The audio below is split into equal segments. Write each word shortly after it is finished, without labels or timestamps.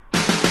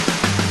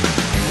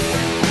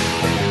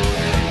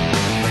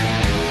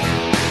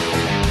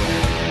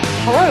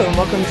Hello and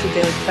welcome to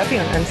Daily Confetti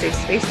on Unsafe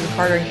Space with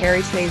Carter and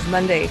Carrie. Today's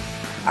Monday,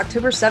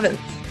 October 7th.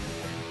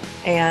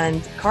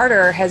 And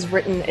Carter has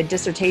written a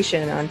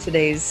dissertation on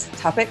today's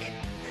topic.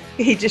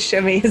 He just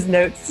showed me his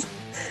notes.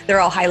 They're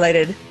all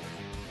highlighted.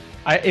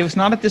 It was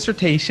not a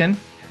dissertation.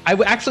 I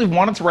actually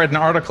wanted to write an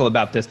article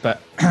about this,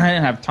 but I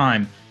didn't have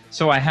time.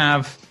 So I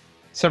have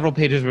several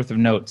pages worth of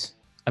notes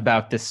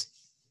about this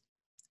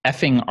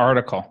effing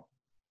article.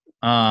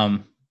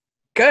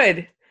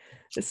 Good.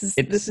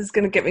 This is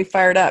going to get me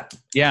fired up.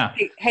 Yeah.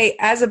 Hey,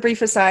 as a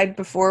brief aside,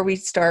 before we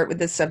start with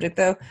this subject,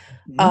 though,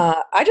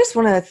 I just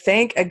want to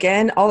thank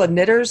again all the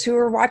knitters who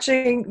are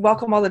watching.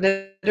 Welcome all the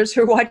knitters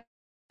who are watching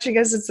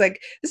us. It's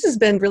like this has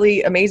been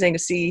really amazing to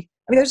see.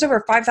 I mean, there's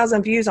over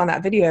 5,000 views on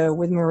that video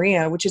with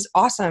Maria, which is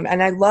awesome,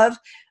 and I love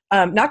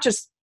not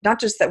just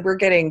that we're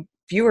getting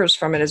viewers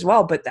from it as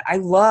well, but I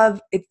love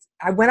it.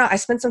 I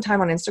spent some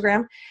time on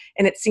Instagram,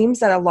 and it seems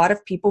that a lot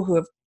of people who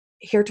have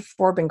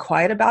heretofore been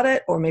quiet about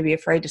it or maybe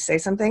afraid to say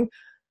something,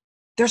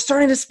 they're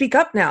starting to speak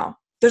up now.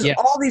 There's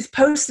all these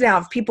posts now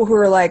of people who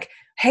are like,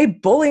 hey,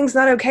 bullying's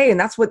not okay, and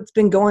that's what's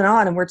been going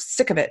on, and we're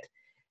sick of it.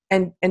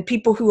 And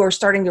people who are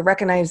starting to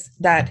recognize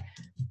that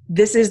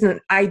this is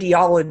an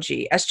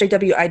ideology.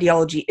 SJW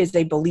ideology is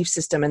a belief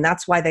system, and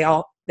that's why they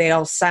all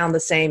sound the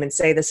same and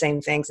say the same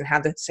things and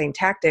have the same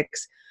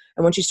tactics.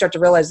 And once you start to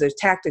realize those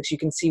tactics, you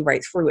can see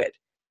right through it.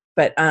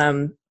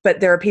 But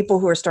there are people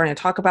who are starting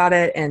to talk about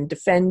it and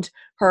defend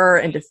her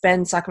and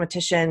defend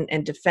Sakamatician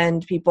and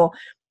defend people.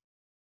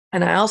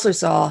 And I also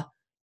saw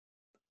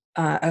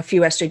a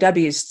few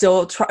SJWs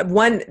still try.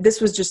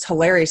 This was just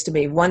hilarious to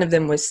me. One of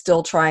them was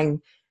still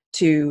trying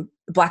to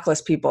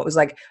blacklist people. It was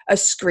like a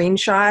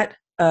screenshot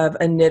of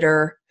a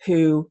knitter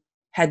who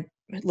had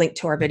linked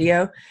to our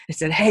video. It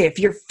said, hey, if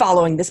you're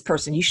following this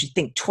person, you should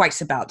think twice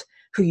about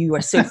who you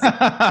associate.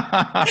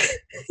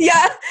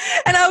 Yeah.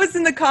 And I was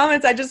in the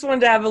comments. I just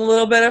wanted to have a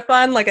little bit of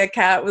fun, like a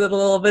cat with a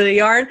little bit of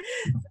yarn.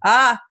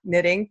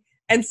 Knitting.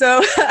 And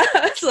so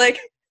I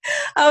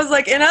was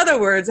like, in other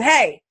words,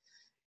 hey,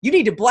 you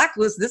need to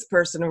blacklist this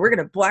person and we're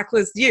going to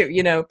blacklist you,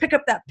 pick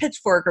up that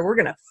pitchfork or we're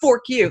going to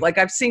fork you. Like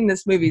I've seen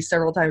this movie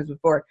several times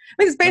before. I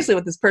mean, it's basically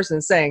what this person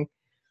is saying.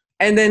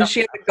 And then she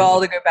had the gall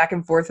to go back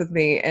and forth with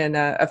me and,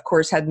 of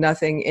course, had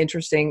nothing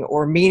interesting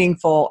or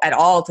meaningful at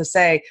all to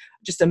say,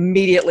 just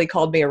immediately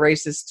called me a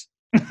racist.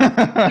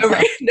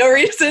 No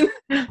reason.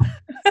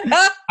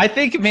 I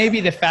think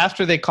maybe the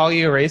faster they call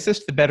you a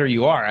racist, the better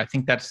you are. I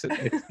think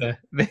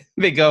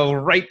they go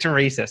right to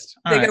racist.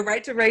 Go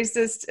right to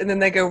racist, and then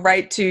they go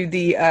right to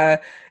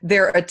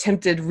their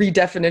attempted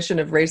redefinition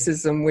of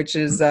racism, which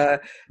is,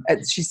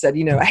 she said,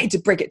 I hate to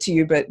break it to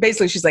you, but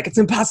basically she's like, it's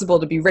impossible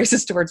to be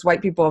racist towards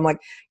white people. I'm like,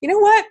 you know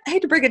what? I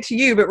hate to break it to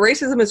you, but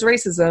racism is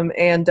racism,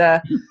 and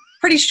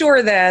pretty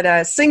sure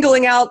that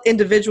singling out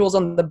individuals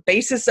on the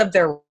basis of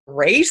their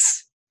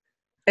race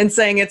and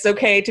saying it's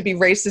okay to be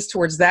racist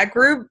towards that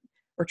group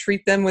or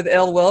treat them with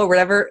ill will or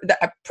whatever,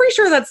 I'm pretty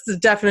sure that's the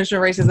definition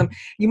of racism.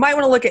 You might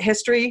want to look at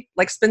history,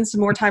 like spend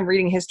some more time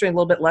reading history and a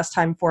little bit less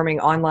time forming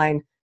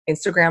online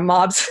Instagram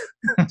mobs.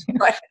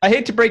 I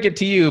hate to break it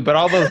to you, but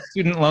all those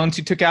student loans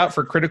you took out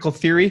for critical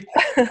theory,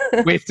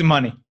 waste of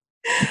money.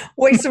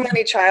 Waste of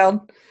money,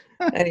 child.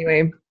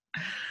 Anyway.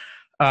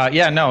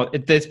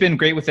 It's been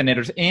great with the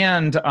knitters.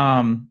 And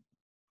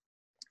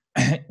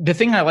the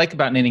thing I like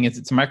about knitting is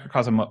it's a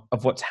microcosm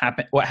of what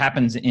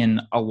happens in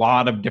a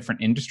lot of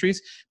different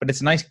industries, but it's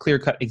a nice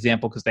clear-cut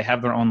example because they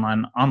have their own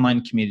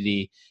online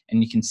community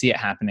and you can see it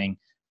happening,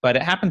 but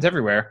it happens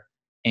everywhere.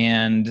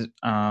 And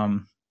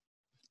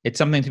it's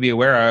something to be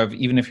aware of,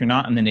 even if you're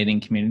not in the knitting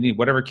community,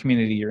 whatever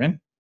community you're in.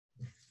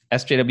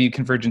 SJW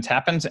convergence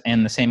happens,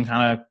 and the same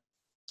kind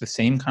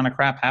of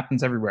crap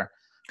happens everywhere.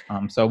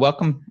 So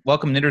welcome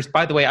knitters.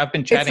 By the way, I've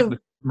been chatting with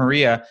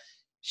Maria.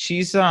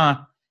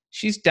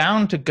 She's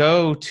down to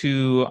go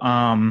to,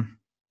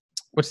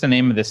 what's the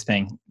name of this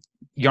thing?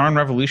 Yarn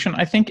Revolution,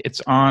 I think.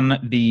 It's on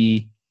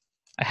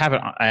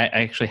I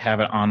actually have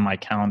it on my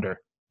calendar.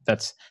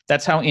 That's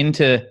how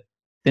into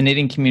the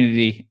knitting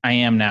community I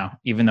am now,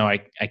 even though I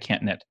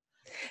can't knit.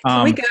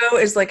 Can we go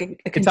as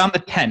like it's on the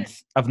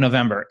 10th of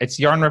November. It's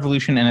Yarn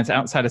Revolution, and it's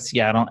outside of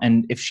Seattle.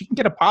 And if she can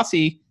get a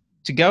posse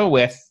to go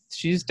with,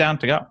 she's down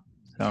to go.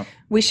 So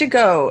we should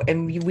go,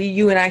 and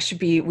you and I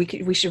should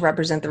we should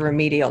represent the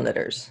remedial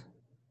knitters.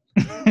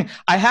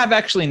 I have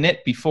actually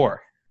knit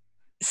before.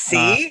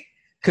 See?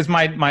 Because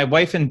my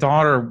wife and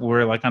daughter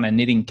were like on a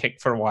knitting kick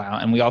for a while.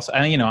 And we also,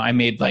 I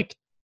made like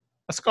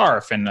a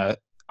scarf and a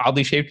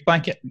oddly shaped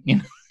blanket,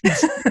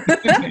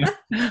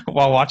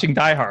 while watching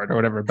Die Hard or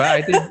whatever.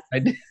 But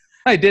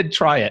I did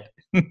try it.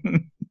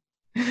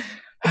 It's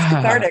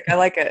cathartic. I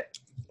like it.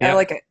 Yeah. I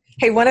like it.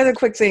 Hey, one other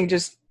quick thing,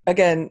 just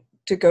again,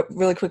 to go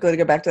really quickly to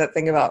go back to that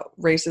thing about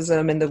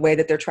racism and the way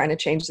that they're trying to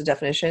change the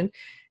definition.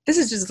 This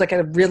is just like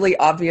a really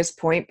obvious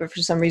point, but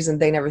for some reason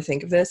they never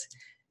think of this.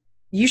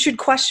 You should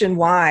question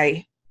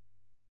why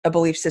a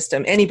belief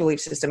system,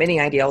 any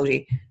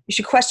ideology, you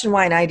should question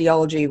why an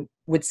ideology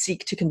would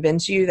seek to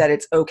convince you that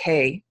it's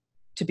okay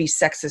to be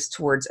sexist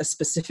towards a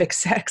specific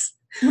sex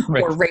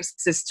right. or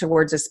racist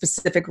towards a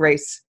specific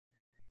race.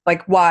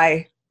 Like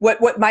why?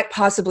 What might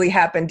possibly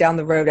happen down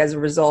the road as a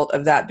result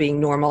of that being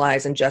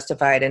normalized and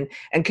justified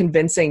and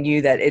convincing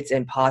you that it's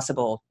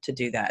impossible to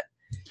do that?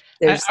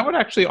 I would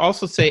actually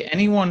also say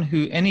anyone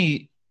who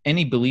any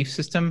belief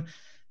system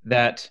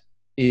that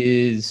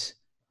is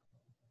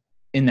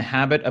in the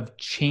habit of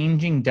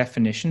changing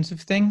definitions of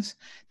things,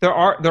 there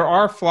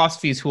are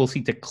philosophies who will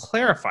seek to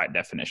clarify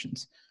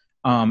definitions.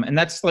 And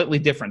that's slightly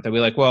different. They'll be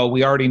like, well,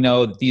 we already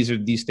know that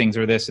these things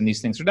are this and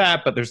these things are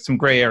that, but there's some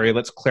gray area.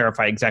 Let's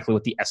clarify exactly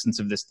what the essence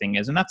of this thing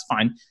is. And that's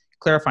fine.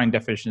 Clarifying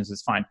definitions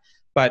is fine.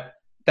 But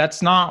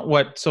that's not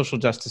what social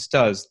justice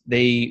does.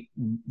 They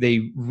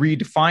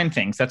redefine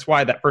things. That's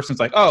why that person's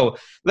like, oh,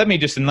 let me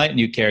just enlighten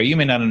you, Carrie. You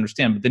may not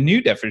understand, but the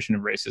new definition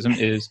of racism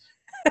is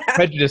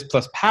prejudice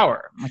plus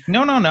power. I'm like,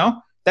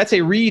 no. That's a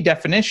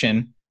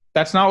redefinition.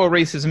 That's not what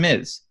racism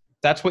is.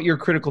 That's what your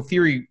critical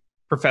theory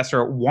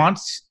professor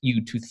wants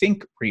you to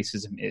think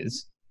racism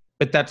is,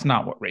 but that's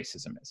not what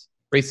racism is.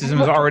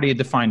 Racism is already a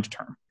defined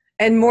term.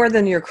 And more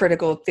than your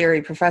critical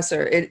theory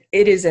professor, it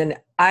is an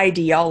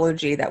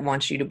ideology that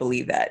wants you to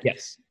believe that.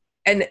 Yes.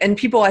 And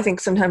people, I think,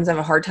 sometimes have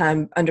a hard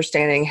time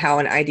understanding how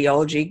an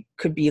ideology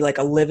could be like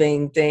a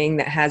living thing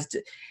that has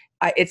to,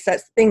 it's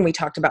that thing we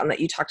talked about and that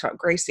you talked about,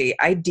 Gracie.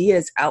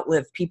 Ideas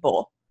outlive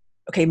people.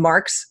 Okay,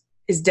 Marx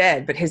is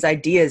dead, but his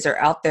ideas are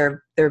out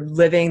there. They're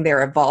living,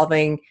 they're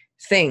evolving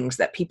things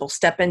that people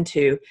step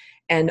into.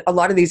 And a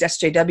lot of these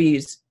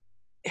SJWs,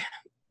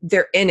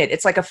 they're in it.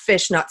 It's like a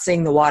fish not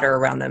seeing the water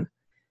around them.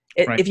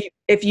 Right.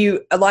 If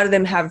you, a lot of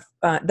them have,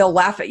 they'll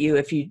laugh at you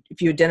if you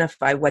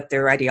identify what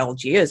their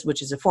ideology is,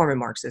 which is a form of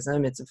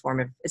Marxism.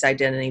 It's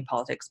identity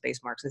politics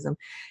based Marxism.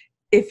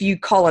 If you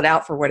call it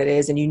out for what it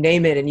is and you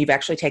name it and you've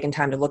actually taken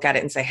time to look at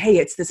it and say, hey,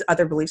 it's this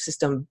other belief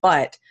system,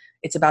 but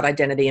it's about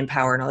identity and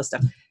power and all this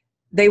stuff,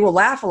 they will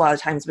laugh a lot of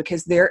times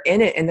because they're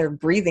in it and they're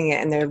breathing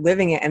it and they're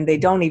living it and they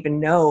don't even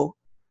know.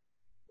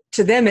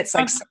 To them, it's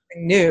like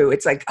something new.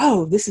 It's like,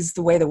 oh, this is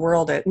the way the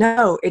world is.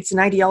 No, it's an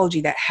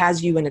ideology that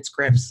has you in its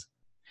grips.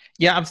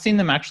 Yeah, I've seen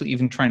them actually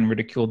even try and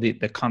ridicule the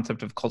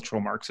concept of cultural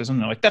Marxism.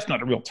 They're like, that's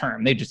not a real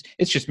term.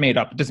 It's just made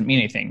up. It doesn't mean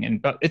anything.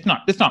 But it's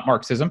not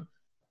Marxism.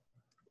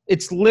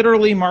 It's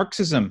literally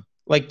Marxism.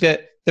 Like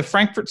the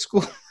Frankfurt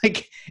School,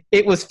 like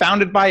it was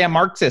founded by a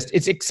Marxist.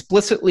 It's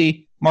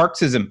explicitly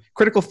Marxism.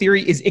 Critical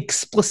theory is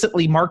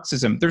explicitly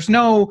Marxism. There's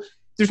no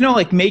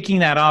like making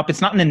that up.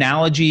 It's not an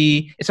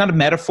analogy. It's not a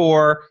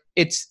metaphor.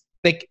 It's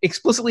like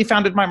explicitly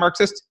founded by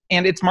Marxists,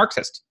 and it's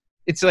Marxist.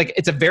 It's like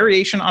it's a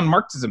variation on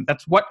Marxism.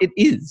 That's what it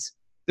is.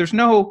 There's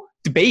no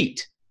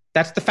debate.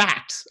 That's the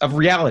facts of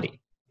reality.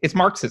 It's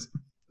Marxism.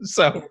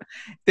 So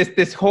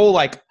this whole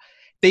like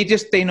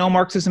they know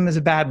Marxism is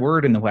a bad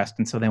word in the West,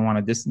 and so they want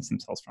to distance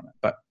themselves from it.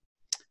 But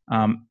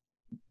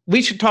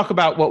we should talk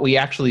about what we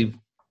actually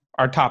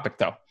our topic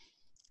though.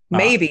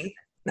 Maybe.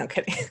 No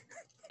kidding.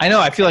 I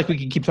know. I feel like we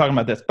can keep talking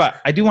about this, but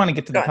I do want to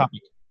get to the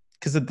topic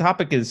because the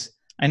topic is.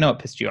 I know it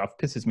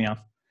pisses me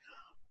off.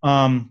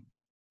 I'm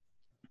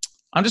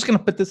just going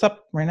to put this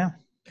up right now.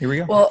 Here we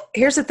go. Well,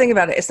 here's the thing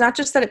about it. It's not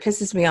just that it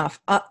pisses me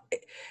off.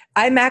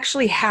 I'm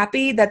actually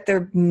happy that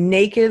they're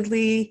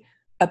nakedly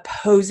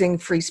opposing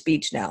free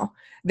speech now.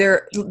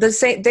 They're the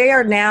same. They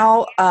are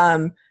now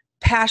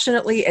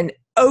passionately and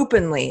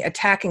openly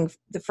attacking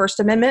the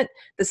First Amendment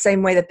the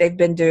same way that they've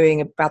been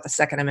doing about the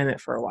Second Amendment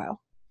for a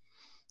while.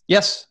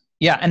 Yes.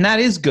 Yeah. And that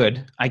is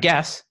good, I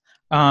guess,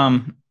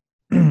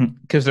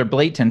 because they're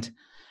blatant.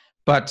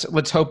 But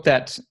let's hope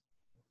that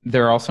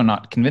they're also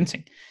not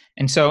convincing.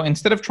 And so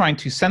instead of trying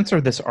to censor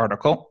this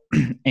article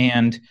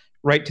and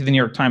write to the New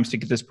York Times to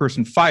get this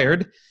person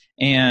fired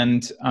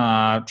and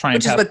try and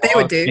which is what they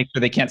would do, make sure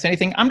they can't say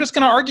anything, I'm just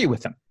going to argue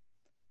with them,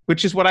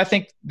 which is what I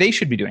think they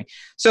should be doing.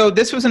 So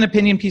this was an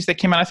opinion piece that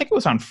came out. I think it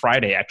was on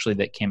Friday, actually,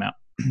 that came out.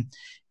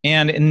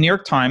 And in the New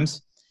York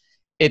Times,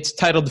 it's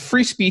titled,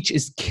 "Free Speech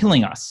is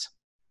Killing Us."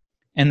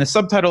 And the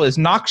subtitle is,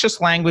 "Noxious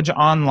Language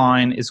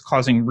Online is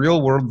Causing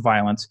Real-World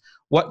Violence.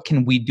 What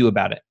can we do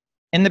about it?"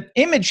 And the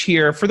image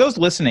here, for those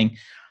listening,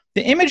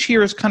 the image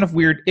here is kind of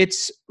weird.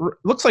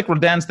 Looks like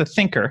Rodin's The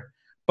Thinker,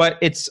 but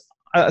it's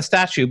a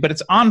statue, but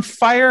it's on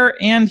fire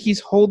and he's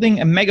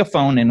holding a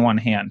megaphone in one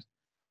hand.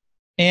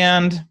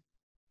 And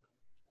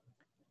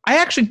I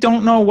actually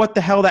don't know what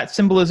the hell that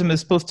symbolism is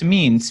supposed to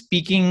mean.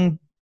 Speaking,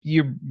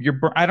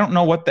 I don't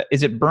know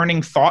is it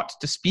burning thought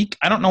to speak?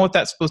 I don't know what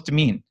that's supposed to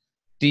mean.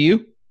 Do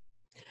you?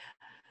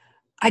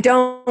 I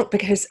don't,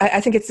 because I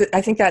think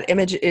that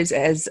image is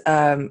as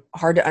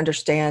hard to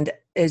understand,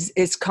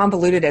 is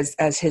convoluted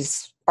as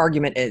his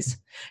argument is.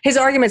 His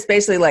argument's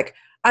basically like,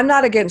 I'm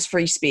not against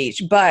free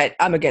speech, but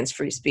I'm against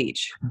free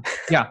speech.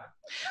 Yeah.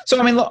 So,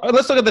 I mean,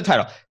 let's look at the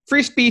title.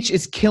 Free speech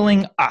is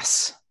killing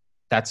us.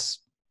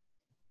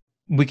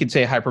 We could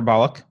say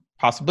hyperbolic,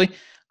 possibly.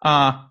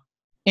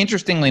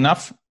 Interestingly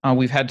enough,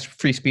 we've had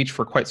free speech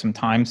for quite some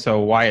time, so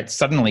why it's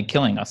suddenly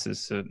killing us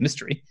is a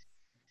mystery.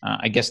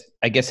 I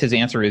guess his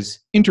answer is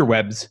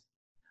interwebs.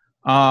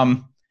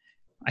 I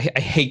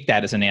hate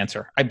that as an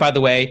answer. By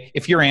the way,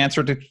 if your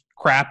answer to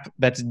crap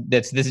that's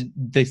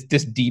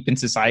this deep in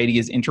society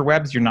is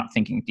interwebs, you're not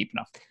thinking deep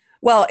enough.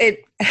 Well,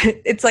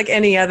 it's like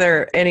any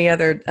other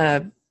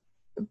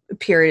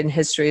period in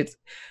history. It's,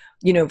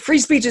 free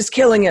speech is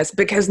killing us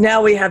because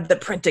now we have the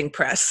printing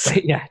press.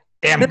 Right? Yeah.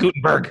 Damn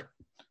Gutenberg.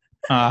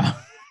 Uh,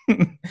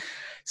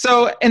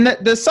 so, and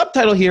the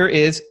subtitle here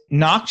is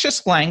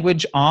Noxious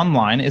Language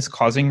Online is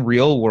Causing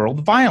Real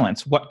World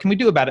Violence. What can we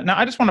do about it? Now,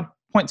 I just want to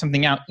point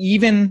something out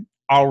even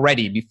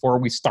already before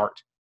we start,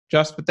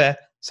 just with the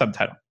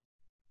subtitle.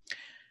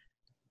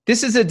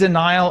 This is a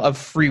denial of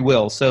free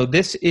will. So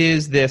this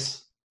is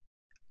this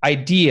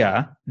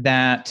idea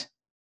that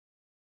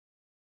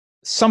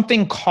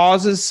something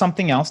causes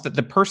something else, that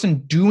the person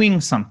doing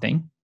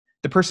something,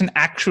 the person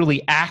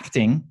actually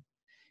acting,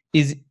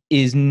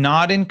 is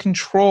not in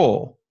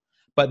control,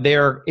 but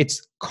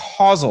it's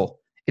causal.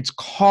 It's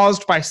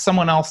caused by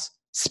someone else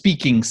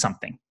speaking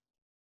something,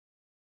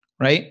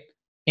 right?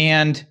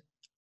 And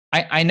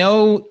I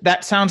know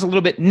that sounds a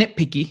little bit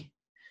nitpicky,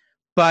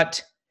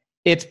 but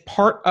it's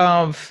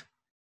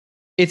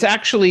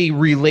actually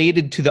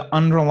related to the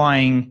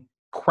underlying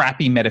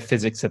crappy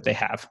metaphysics that they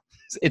have.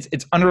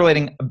 It's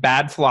underlying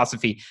bad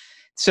philosophy.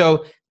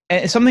 So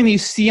something you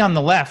see on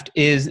the left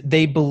is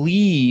they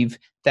believe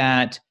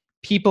that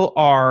people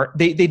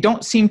they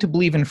don't seem to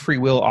believe in free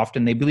will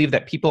often. They believe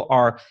that people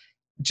are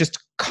just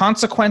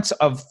consequence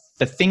of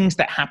the things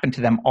that happen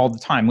to them all the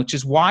time, which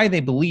is why they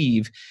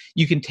believe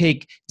you can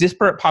take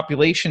disparate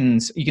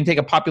populations, you can take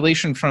a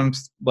population from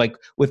like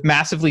with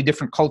massively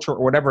different culture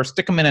or whatever,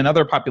 stick them in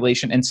another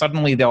population, and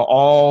suddenly they'll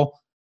all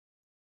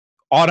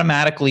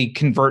automatically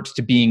convert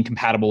to being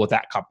compatible with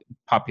that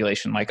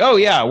population. Like, oh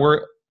yeah,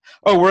 we're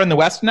in the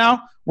West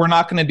now, we're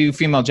not going to do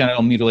female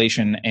genital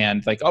mutilation,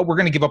 and like, oh, we're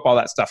going to give up all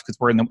that stuff because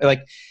we're in the,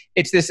 like,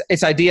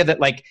 it's idea that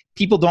like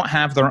people don't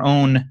have their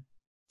own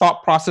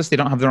thought process, they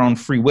don't have their own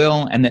free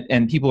will,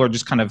 and people are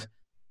just kind of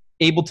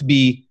able to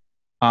be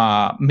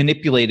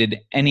manipulated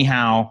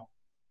anyhow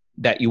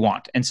that you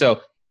want. And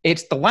so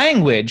it's the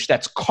language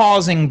that's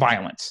causing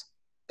violence.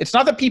 It's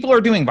not that people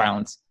are doing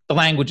violence, the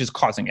language is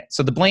causing it.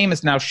 So the blame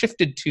is now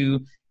shifted to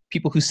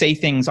people who say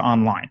things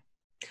online.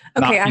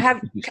 Okay,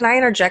 can I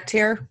interject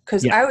here?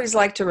 Because I always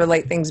like to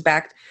relate things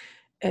back.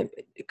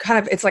 Kind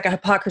of, it's like a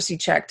hypocrisy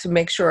check to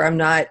make sure I'm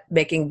not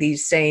making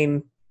these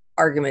same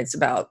arguments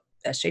about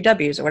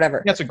SJWs or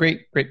whatever. That's a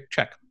great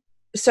check.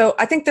 So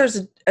I think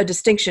there's a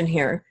distinction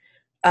here.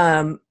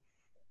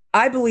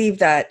 I believe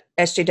that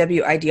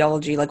SJW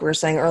ideology, like we were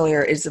saying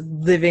earlier, is a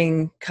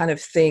living kind of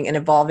thing, an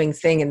evolving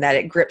thing, in that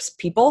it grips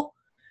people.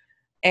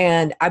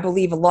 And I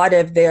believe a lot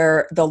of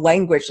the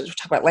language, let's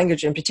talk about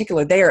language in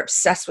particular, they are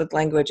obsessed with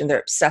language, and they're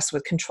obsessed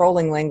with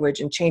controlling language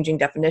and changing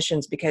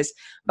definitions, because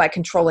by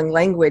controlling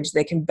language,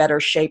 they can better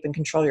shape and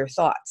control your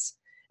thoughts.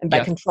 And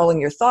by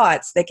controlling your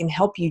thoughts, they can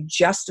help you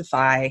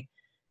justify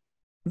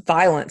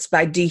violence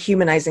by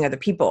dehumanizing other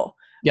people.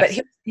 Yes.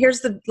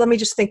 But let me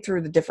just think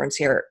through the difference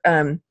here.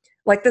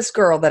 Like this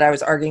girl that I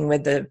was arguing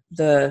with,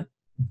 the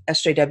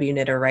SJW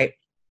knitter, right?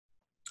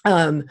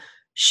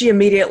 She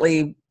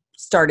immediately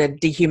started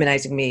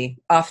dehumanizing me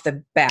off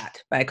the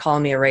bat by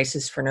calling me a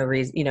racist for no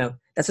reason.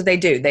 That's what they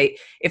do.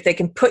 If they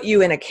can put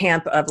you in a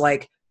camp of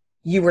like,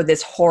 you were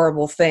this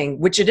horrible thing,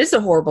 which it is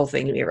a horrible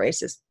thing to be a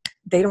racist,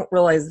 they don't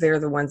realize they're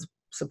the ones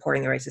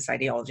supporting the racist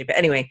ideology. But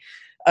anyway,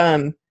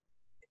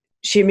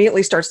 she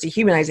immediately starts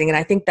dehumanizing. And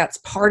I think that's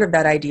part of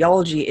that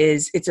ideology,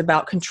 is it's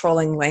about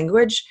controlling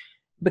language,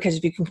 because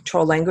if you can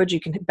control language,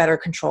 you can better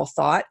control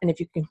thought. And if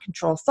you can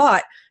control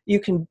thought, you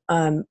can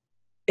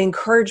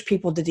encourage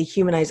people to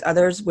dehumanize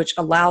others, which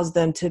allows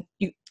them to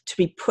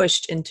be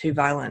pushed into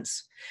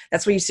violence.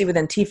 That's what you see with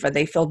Antifa.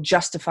 They feel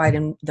justified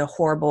in the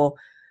horrible,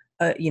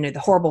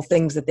 the horrible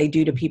things that they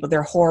do to people.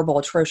 Their horrible,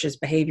 atrocious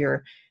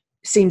behavior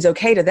seems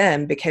okay to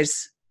them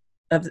because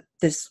of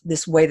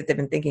this way that they've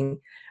been thinking.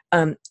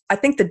 I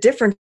think the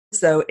difference,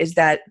 though, is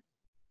that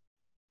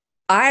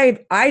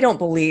I don't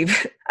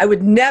believe, I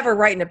would never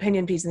write an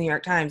opinion piece in the New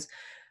York Times.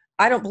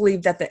 I don't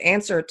believe that the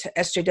answer to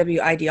SJW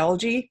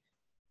ideology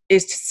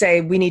is to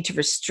say we need to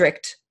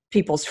restrict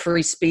people's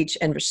free speech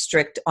and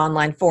restrict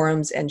online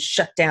forums and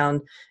shut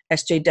down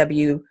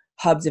SJW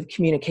hubs of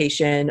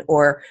communication,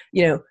 or,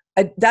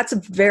 that's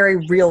a very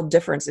real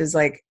difference. Is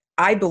like,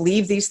 I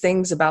believe these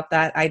things about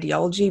that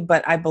ideology,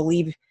 but I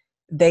believe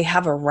they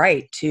have a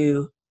right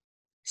to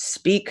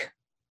speak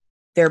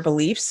their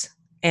beliefs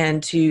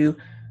and to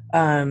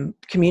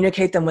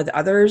communicate them with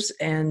others.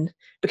 And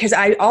because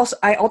I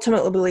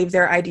ultimately believe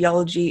their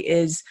ideology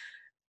is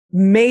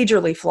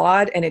majorly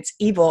flawed and it's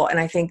evil. And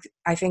I think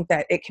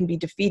that it can be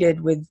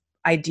defeated with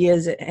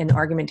ideas and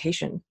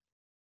argumentation,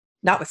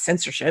 not with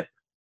censorship.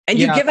 And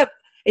you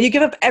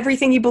give up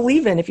everything you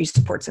believe in if you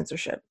support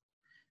censorship.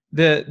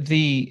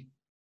 The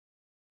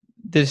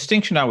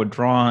distinction I would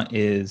draw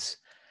is,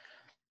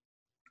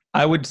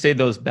 I would say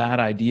those bad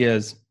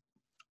ideas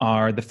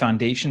are the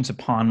foundations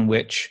upon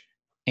which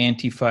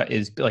Antifa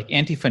is, like,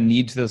 Antifa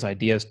needs those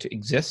ideas to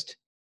exist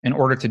in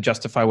order to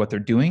justify what they're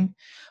doing.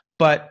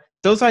 But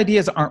those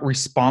ideas aren't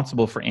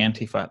responsible for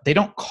Antifa. They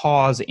don't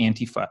cause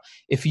Antifa.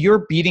 If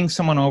you're beating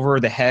someone over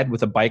the head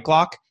with a bike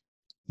lock,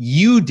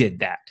 you did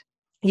that.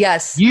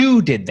 Yes.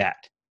 You did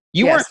that.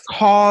 You Yes. weren't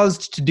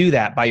caused to do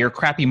that by your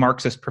crappy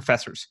Marxist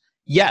professors.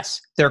 Yes,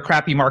 they're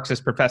crappy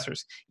Marxist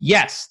professors.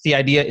 Yes, the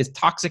idea is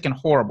toxic and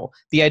horrible.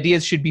 The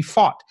ideas should be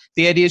fought.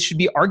 The ideas should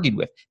be argued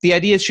with. The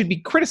ideas should be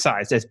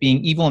criticized as being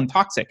evil and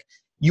toxic.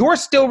 You're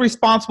still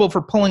responsible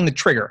for pulling the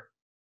trigger.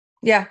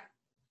 Yeah.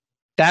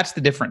 That's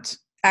the difference.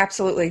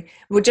 Absolutely.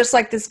 Well, just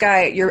like this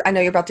guy, I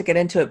know you're about to get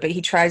into it, but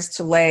he tries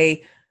to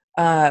lay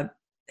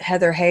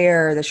Heather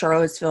Heyer, the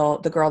Charlottesville,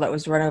 the girl that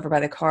was run over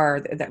by the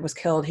car that was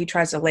killed. He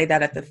tries to lay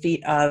that at the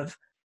feet of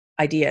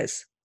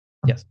ideas.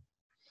 Yes.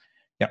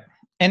 Yeah.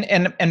 And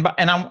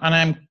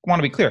I want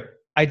to be clear.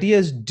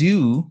 Ideas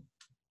do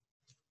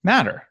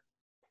matter,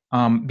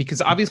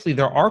 because obviously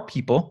there are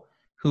people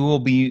who will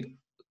be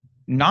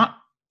not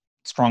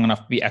strong enough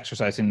to be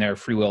exercising their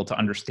free will to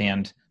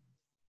understand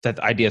that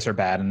ideas are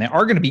bad, and they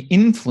are going to be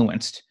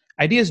influenced.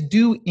 Ideas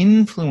do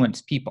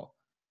influence people,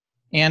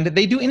 and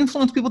they do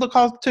influence people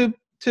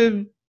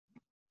to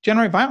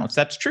generate violence.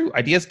 That's true.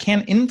 Ideas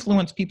can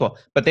influence people,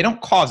 but they don't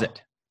cause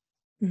it.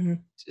 Mm-hmm.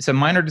 It's a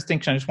minor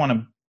distinction. I just want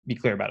to be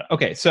clear about it.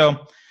 Okay,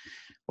 so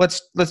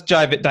let's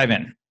dive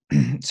in.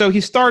 So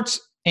he starts,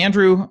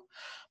 Andrew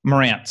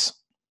Marantz.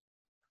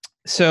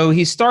 So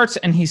he starts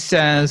and he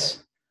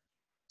says,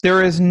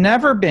 there has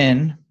never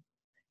been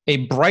a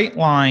bright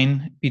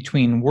line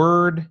between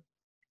word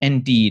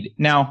and deed.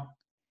 Now,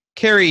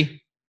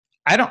 Carrie,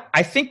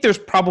 I think there's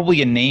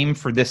probably a name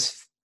for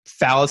this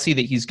fallacy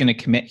that he's going to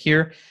commit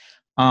here,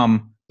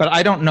 but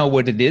I don't know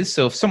what it is.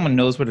 So if someone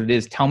knows what it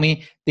is, tell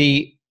me.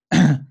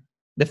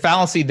 The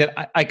fallacy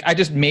that I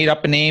just made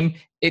up a name.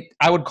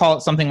 I would call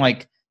it something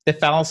like the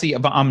fallacy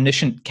of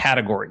omniscient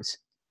categories.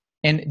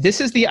 And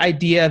this is the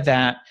idea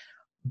that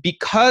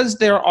because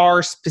there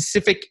are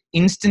specific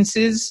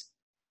instances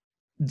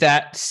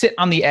that sit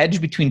on the edge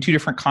between two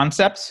different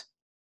concepts,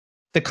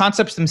 the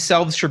concepts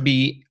themselves should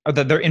be, or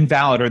that they're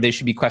invalid or they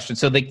should be questioned.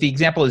 So like the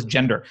example is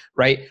gender,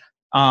 right?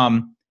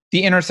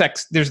 The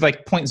intersex, there's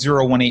like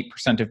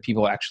 0.018% of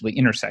people actually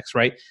intersex,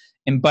 right?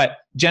 But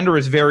gender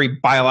is very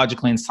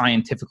biologically and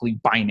scientifically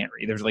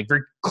binary. There's like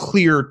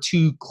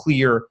two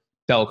clear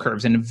bell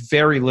curves and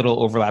very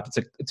little overlap.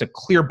 It's a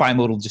clear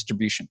bimodal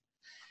distribution.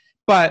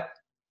 But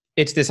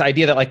it's this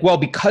idea that like, well,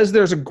 because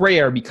there's a gray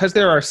area, because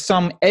there are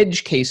some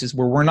edge cases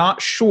where we're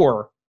not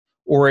sure,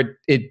 or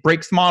it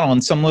breaks the model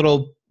in some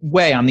little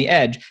way on the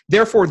edge,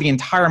 therefore the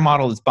entire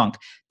model is bunk.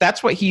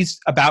 That's what he's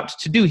about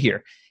to do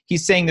here.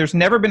 He's saying there's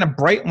never been a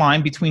bright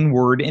line between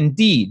word and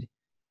deed.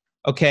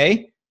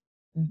 Okay?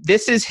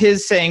 This is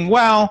his saying,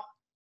 well,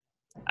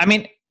 I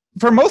mean,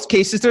 for most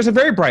cases, there's a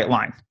very bright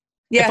line.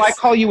 Yes. If I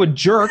call you a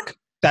jerk,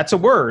 that's a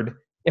word.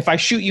 If I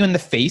shoot you in the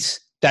face,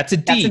 that's a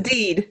deed. That's a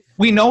deed.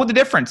 We know the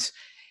difference.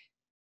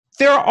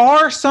 There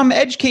are some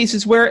edge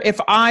cases where if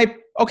I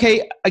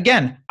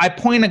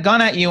point a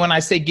gun at you and I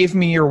say, give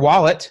me your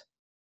wallet,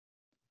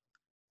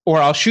 or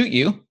I'll shoot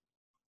you.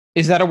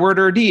 Is that a word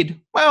or a deed?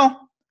 Well,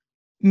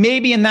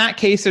 maybe in that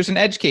case, there's an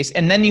edge case.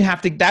 And then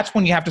that's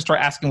when you have to start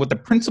asking what the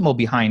principle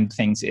behind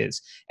things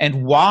is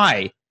and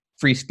why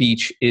free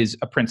speech is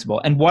a principle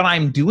and what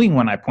I'm doing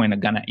when I point a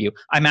gun at you.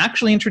 I'm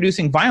actually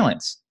introducing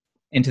violence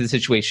into the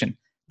situation.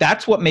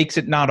 That's what makes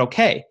it not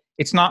okay.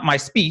 It's not my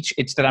speech.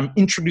 It's that I'm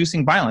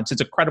introducing violence. It's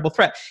a credible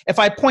threat. If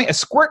I point a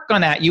squirt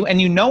gun at you and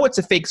you know it's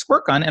a fake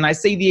squirt gun and I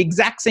say the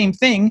exact same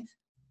thing,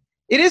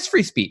 it is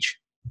free speech.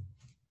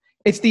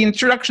 It's the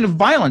introduction of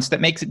violence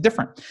that makes it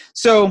different.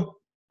 So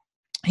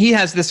he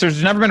has this,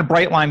 there's never been a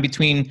bright line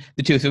between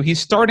the two. So he's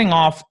starting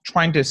off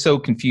trying to sow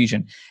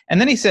confusion.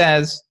 And then he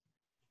says,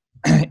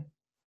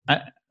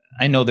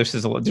 I know there's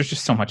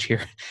just so much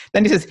here.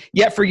 Then he says,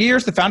 yet for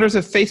years, the founders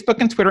of Facebook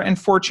and Twitter and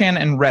 4chan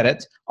and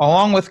Reddit,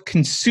 along with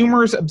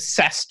consumers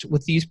obsessed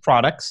with these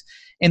products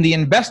and the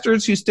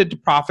investors who stood to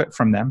profit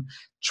from them,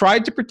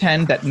 tried to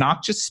pretend that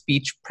noxious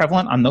speech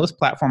prevalent on those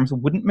platforms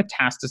wouldn't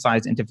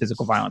metastasize into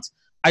physical violence.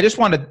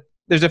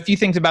 There's a few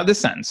things about this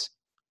sentence.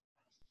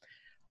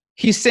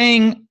 He's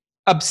saying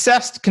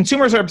obsessed,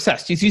 consumers are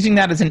obsessed. He's using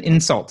that as an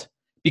insult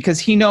because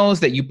he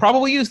knows that you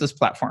probably use those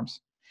platforms.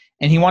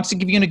 And he wants to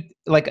give you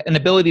an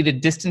ability to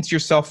distance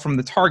yourself from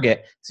the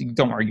target. So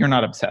don't worry, you're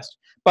not obsessed.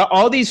 But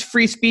all these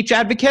free speech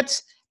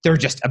advocates, they're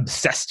just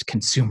obsessed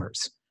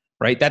consumers,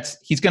 right?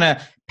 He's going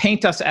to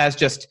paint us as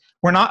just,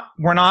 we're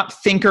not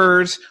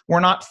thinkers. We're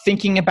not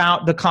thinking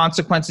about the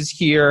consequences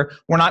here.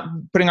 We're not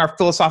putting our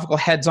philosophical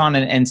heads on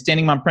and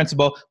standing on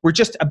principle. We're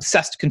just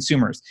obsessed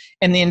consumers.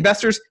 And the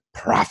investors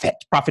profit.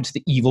 Profit's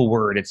the evil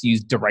word. It's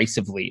used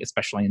derisively,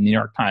 especially in the New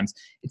York Times.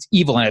 It's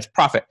evil and it's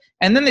profit.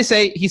 And then he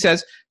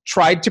says,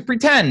 tried to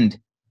pretend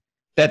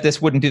that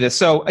this wouldn't do this.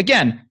 So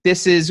again,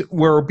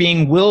 we're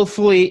being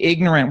willfully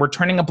ignorant. We're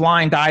turning a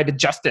blind eye to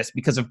justice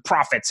because of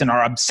profits and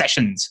our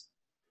obsessions.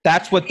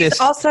 That's what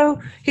he's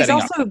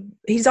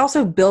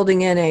also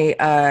building in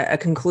a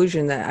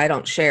conclusion that I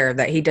don't share,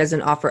 that he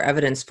doesn't offer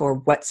evidence for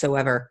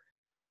whatsoever.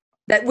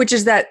 Which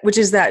is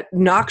that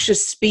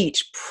noxious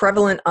speech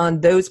prevalent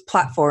on those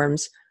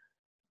platforms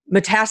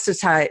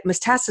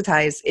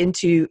metastasize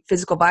into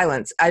physical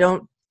violence. I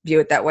don't view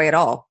it that way at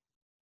all.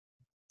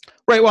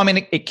 Right. Well, I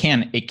mean, it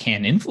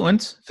can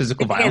influence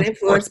physical violence. Can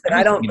influence, but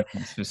I don't.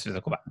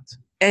 Physical violence.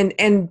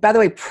 And by the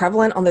way,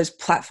 prevalent on those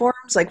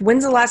platforms. Like,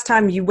 when's the last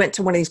time you went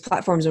to one of these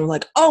platforms and were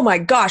like, "Oh my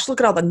gosh, look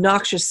at all the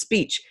noxious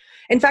speech"?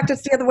 In fact,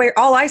 it's the other way.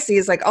 All I see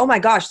is like, "Oh my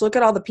gosh, look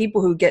at all the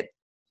people who get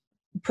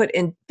put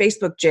in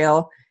Facebook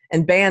jail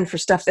and banned for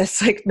stuff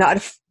that's like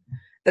not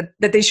that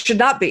they should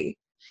not be."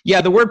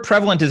 Yeah, the word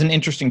prevalent is an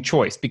interesting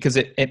choice because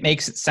it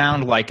makes it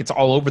sound like it's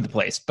all over the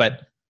place,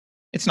 but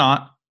it's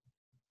not.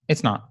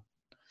 It's not.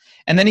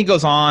 And then he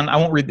goes on, I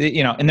won't read,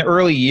 in the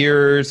early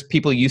years,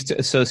 people used to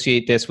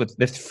associate this with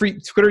the free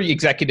Twitter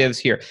executives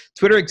here.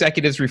 Twitter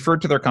executives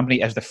referred to their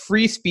company as the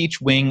free speech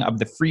wing of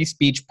the free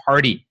speech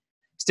party.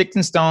 Sticks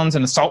and stones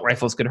and assault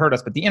rifles could hurt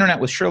us, but the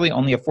internet was surely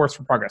only a force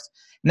for progress.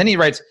 And then he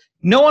writes,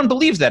 no one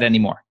believes that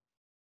anymore.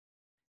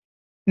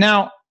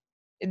 Now,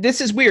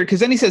 this is weird because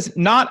then he says,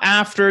 not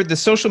after the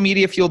social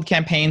media fueled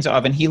campaigns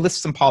of, and he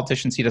lists some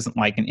politicians he doesn't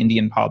like, an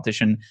Indian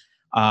politician,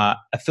 a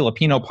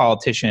Filipino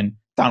politician,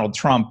 Donald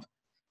Trump,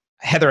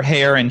 Heather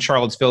Heyer in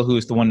Charlottesville, who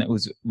is the one that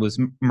was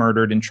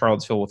murdered in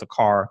Charlottesville with a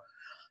car.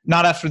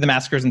 Not after the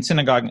massacres in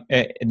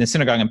the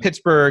synagogue in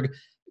Pittsburgh,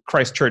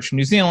 Christchurch,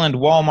 New Zealand,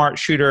 Walmart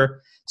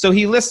shooter. So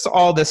he lists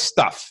all this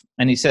stuff,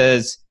 and he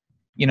says,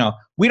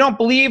 we don't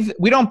believe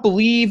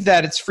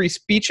that it's free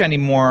speech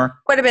anymore.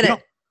 Wait a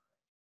minute.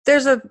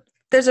 There's a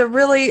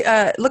really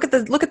look at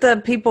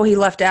the people he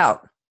left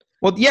out.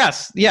 Well,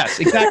 yes,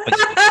 exactly.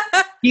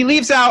 He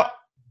leaves out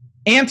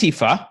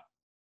Antifa.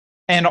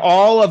 And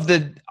all of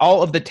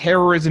the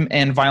terrorism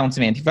and violence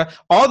of Antifa,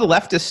 all the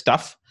leftist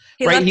stuff,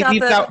 right? He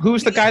leaves out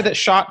who's the guy that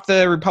shot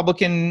the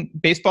Republican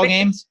baseball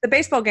games? The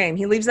baseball game.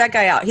 He leaves that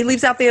guy out. He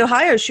leaves out the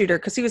Ohio shooter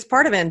because he was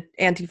part of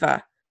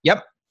Antifa.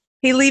 Yep.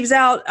 He leaves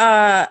out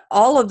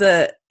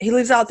He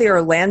leaves out the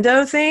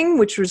Orlando thing,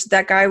 which was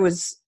that guy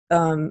was.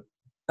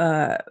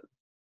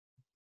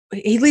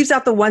 He leaves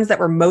out the ones that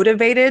were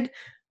motivated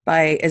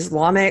by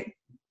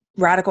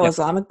radical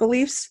Islamic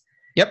beliefs.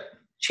 Yep.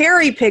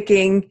 Cherry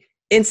picking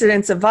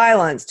incidents of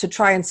violence to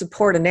try and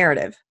support a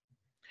narrative.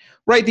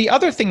 Right. The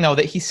other thing, though,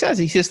 that he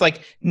says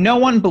like, no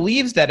one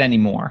believes that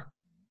anymore.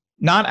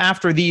 Not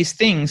after these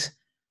things.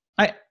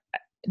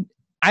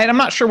 I'm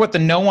not sure what the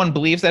no one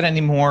believes that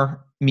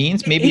anymore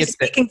means. Maybe he's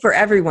speaking for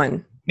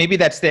everyone. Maybe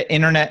that's the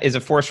internet is a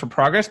force for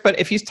progress. But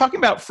if he's talking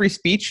about free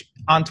speech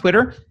on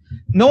Twitter,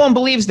 no one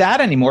believes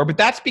that anymore. But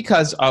that's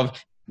because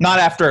of not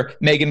after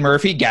Megan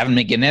Murphy, Gavin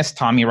McInnes,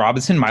 Tommy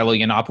Robinson, Milo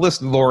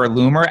Yiannopoulos, Laura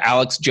Loomer,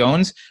 Alex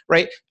Jones,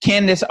 right?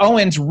 Candace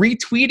Owens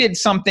retweeted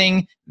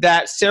something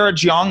that Sarah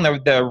Jeong,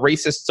 the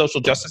racist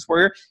social justice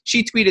warrior,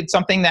 she tweeted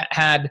something that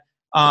had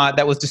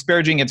that was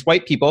disparaging against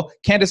white people.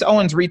 Candace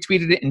Owens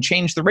retweeted it and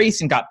changed the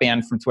race and got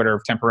banned from Twitter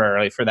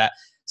temporarily for that.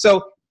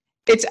 So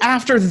it's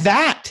after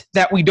that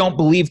we don't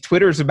believe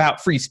Twitter's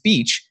about free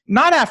speech,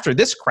 not after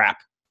this crap.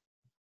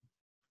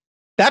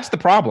 That's the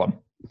problem.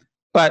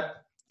 But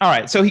all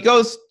right, so he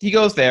goes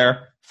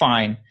there,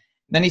 fine.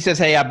 Then he says,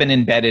 hey, I've been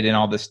embedded in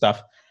all this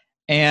stuff.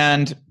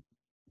 And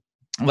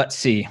let's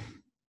see.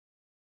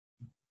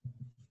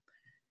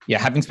 Yeah,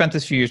 having spent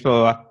this few years, blah,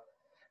 blah, blah.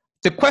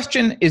 The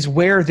question is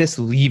where this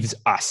leaves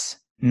us.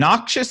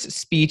 Noxious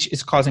speech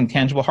is causing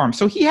tangible harm.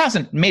 So he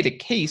hasn't made a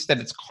case that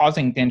it's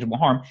causing tangible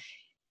harm.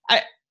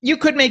 You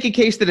could make a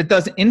case that it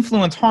does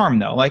influence harm,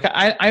 though. Like,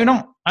 I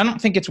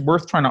don't think it's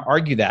worth trying to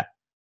argue that.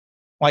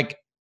 Like,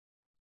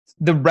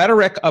 the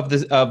rhetoric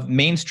of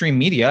mainstream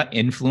media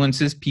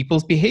influences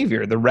people's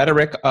behavior. The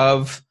rhetoric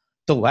of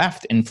the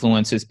left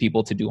influences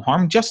people to do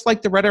harm, just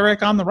like the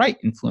rhetoric on the right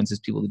influences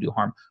people to do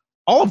harm.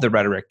 All of the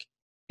rhetoric,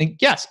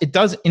 yes, it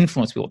does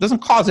influence people. It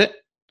doesn't cause it,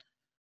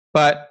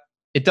 but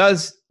it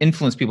does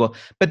influence people.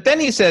 But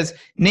then he says,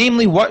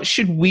 namely, what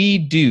should we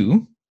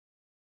do?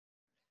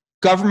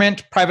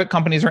 Government, private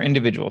companies, or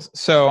individuals.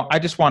 So I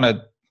just want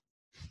to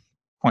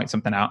point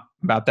something out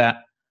about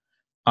that.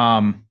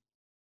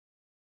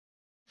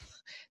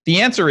 The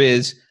answer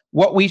is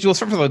what we will.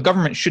 First of all, the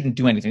government shouldn't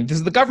do anything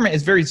because the government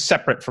is very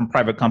separate from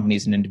private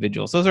companies and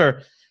individuals.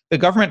 The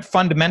government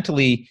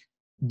fundamentally,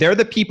 they're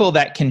the people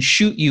that can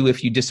shoot you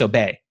if you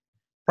disobey.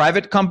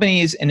 Private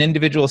companies and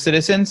individual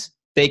citizens,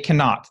 they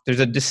cannot.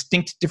 There's a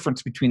distinct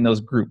difference between those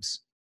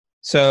groups.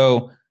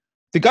 So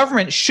the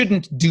government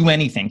shouldn't do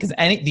anything because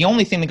the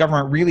only thing the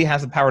government really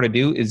has the power to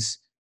do is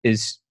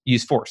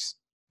use force.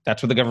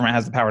 That's what the government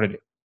has the power to do.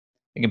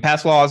 They can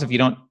pass laws. If you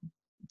don't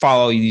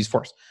follow, you use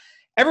force.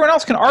 Everyone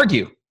else can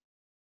argue.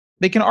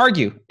 They can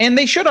argue. And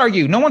they should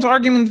argue. No one's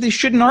arguing that they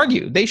shouldn't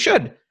argue. They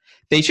should.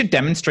 They should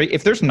demonstrate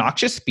if there's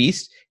noxious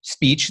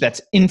speech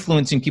that's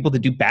influencing people to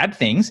do bad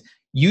things,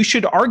 you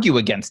should argue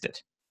against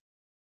it.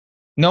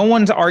 No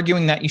one's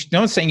arguing that. No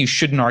one's saying you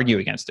shouldn't argue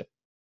against it.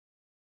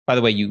 By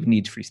the way, you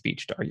need free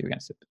speech to argue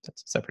against it.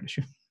 That's a separate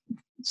issue.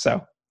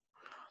 So,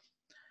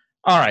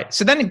 all right.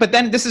 So then, but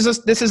then this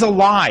is a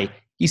lie.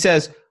 He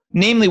says,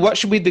 namely, what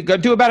should we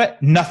do about it?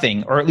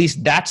 Nothing, or at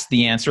least that's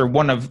the answer.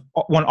 One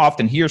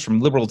often hears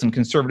from liberals and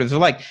conservatives are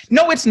like,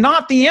 no, it's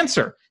not the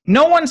answer.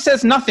 No one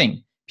says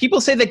nothing.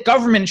 People say that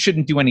government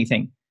shouldn't do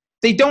anything.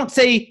 They don't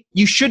say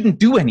you shouldn't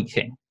do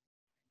anything.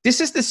 This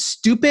is the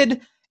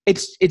stupid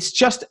It's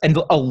just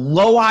a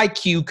low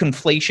IQ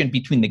conflation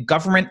between the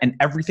government and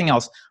everything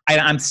else.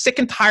 I'm sick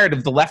and tired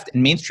of the left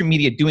and mainstream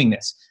media doing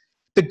this.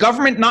 The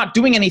government not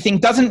doing anything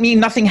doesn't mean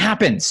nothing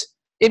happens.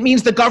 It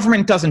means the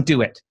government doesn't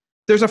do it.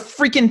 There's a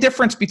freaking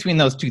difference between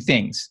those two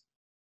things.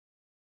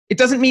 It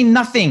doesn't mean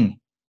nothing.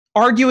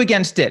 Argue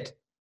against it.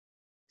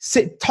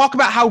 Talk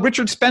about how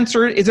Richard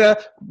Spencer is a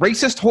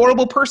racist,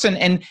 horrible person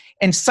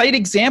and cite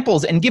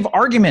examples and give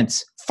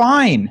arguments.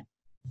 Fine.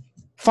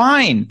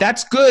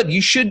 That's good.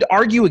 You should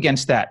argue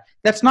against that.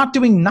 That's not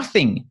doing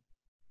nothing.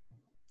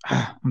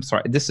 I'm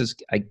sorry.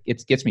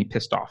 It gets me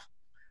pissed off.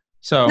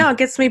 So no, it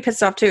gets me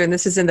pissed off too. And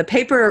this is in the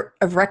paper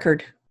of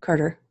record,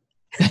 Carter.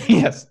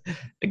 Yes,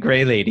 the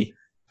gray lady.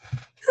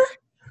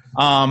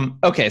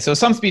 Okay, so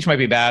some speech might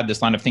be bad.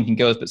 This line of thinking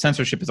goes, but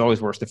censorship is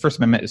always worse. The First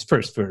Amendment is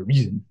first for a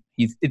reason.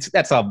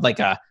 That's like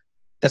a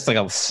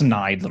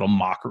snide little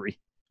mockery,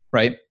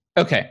 right?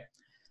 Okay,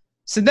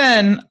 so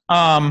then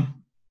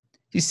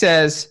he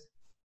says,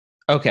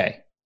 okay.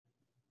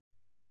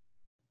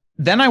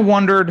 Then I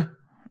wondered.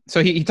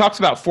 So he talks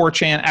about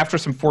 4chan after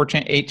some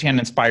 8chan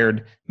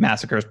inspired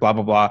massacres, blah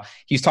blah blah.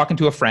 He's talking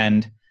to a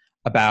friend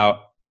about,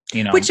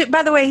 which,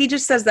 by the way, he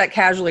just says that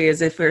casually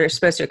as if we're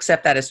supposed to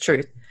accept that as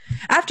truth.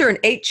 After an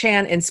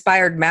 8chan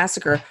inspired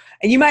massacre,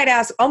 and you might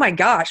ask, oh my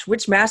gosh,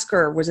 which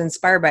massacre was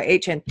inspired by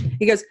 8chan?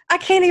 He goes, I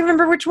can't even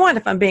remember which one,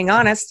 if I'm being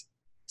honest.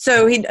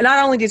 So he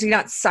not only does he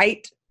not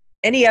cite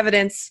any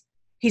evidence,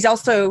 he's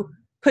also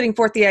putting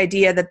forth the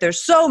idea that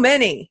there's so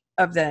many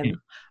of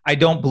them. I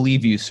don't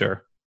believe you,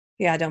 sir.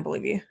 Yeah, I don't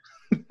believe you.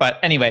 But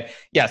anyway,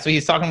 yeah, so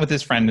he's talking with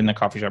his friend in the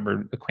coffee shop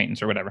or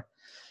acquaintance or whatever.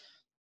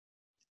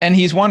 And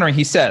he's wondering,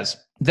 he says,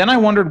 then I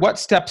wondered what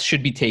steps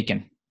should be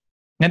taken.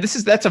 Now,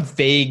 that's a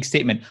vague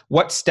statement.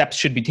 What steps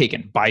should be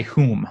taken? By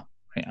whom?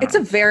 It's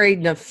a very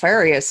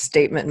nefarious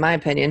statement, in my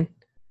opinion.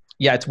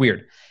 Yeah, it's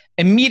weird.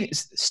 Immediate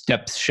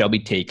steps shall be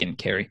taken,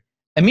 Carrie.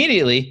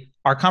 Immediately,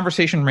 our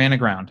conversation ran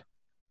aground.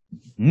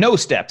 No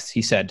steps,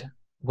 he said.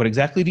 What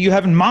exactly do you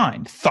have in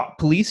mind? Thought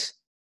police?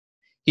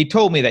 He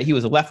told me that he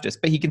was a leftist,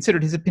 but he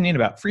considered his opinion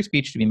about free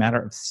speech to be a matter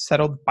of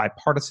settled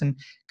bipartisan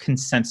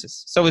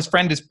consensus. So his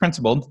friend is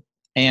principled,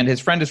 and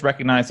his friend is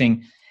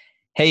recognizing,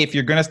 hey, if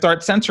you're going to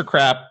start censor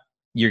crap,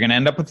 you're going to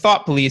end up with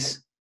thought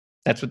police.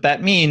 That's what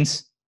that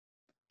means.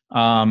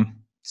 Okay.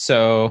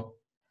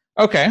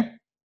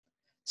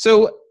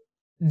 So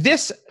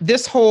this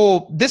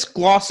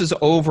glosses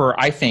over,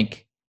 I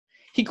think,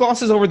 he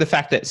glosses over the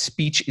fact that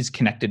speech is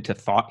connected to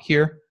thought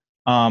here.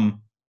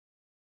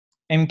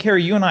 And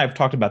Carrie, you and I have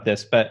talked about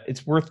this, but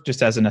it's worth,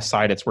 just as an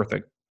aside, it's worth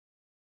a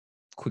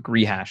quick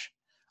rehash.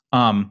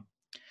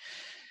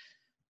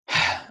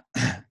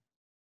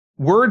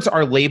 Words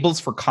are labels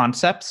for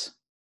concepts,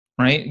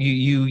 right?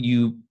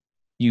 You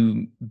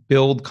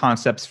build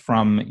concepts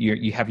from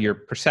you have your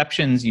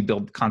perceptions, you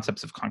build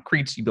concepts of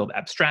concretes, you build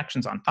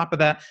abstractions on top of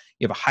that.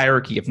 You have a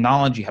hierarchy of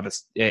knowledge, you have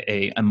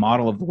a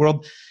model of the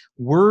world.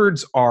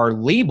 Words are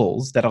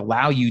labels that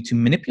allow you to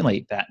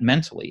manipulate that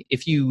mentally.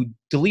 If you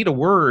delete a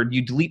word,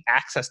 you delete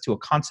access to a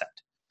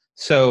concept.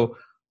 So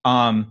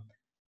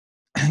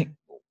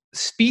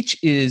speech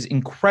is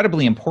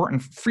incredibly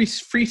important. Free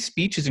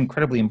speech is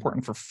incredibly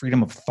important for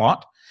freedom of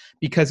thought,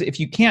 because if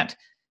you can't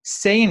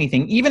say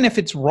anything, even if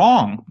it's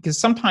wrong, because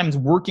sometimes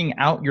working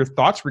out your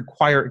thoughts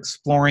require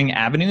exploring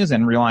avenues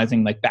and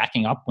realizing, like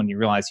backing up when you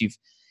realize you've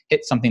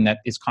hit something that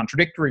is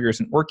contradictory or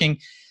isn't working.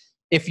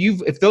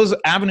 If those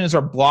avenues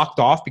are blocked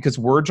off because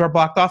words are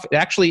blocked off, it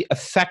actually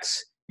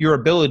affects your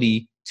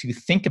ability to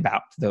think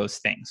about those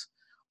things.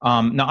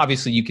 Now,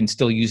 obviously, you can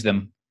still use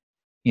them,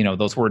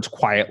 those words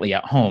quietly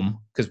at home,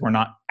 because we're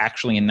not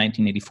actually in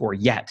 1984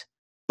 yet.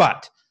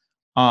 But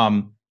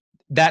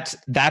that's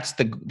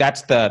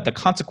the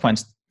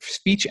consequence.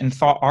 Speech and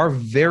thought are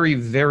very,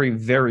 very,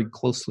 very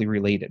closely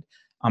related.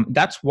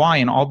 That's why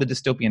in all the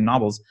dystopian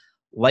novels,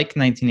 like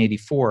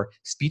 1984,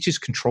 speech is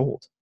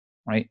controlled.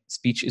 Right?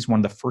 Speech is one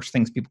of the first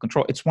things people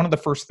control. It's one of the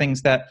first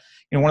things that,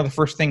 one of the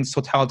first things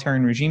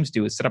totalitarian regimes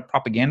do is set up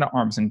propaganda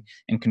arms and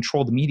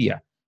control the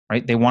media,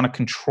 right? They want to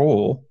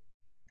control.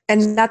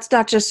 And that's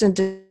not just in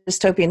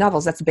dystopian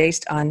novels. That's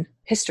based on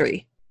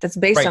history. That's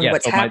based on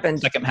what's happened.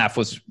 My second half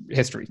was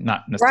history,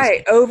 not necessarily.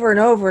 Right, over and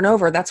over and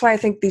over. That's why I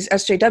think these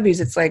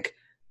SJWs, it's like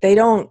they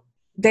don't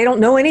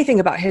know anything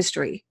about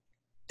history.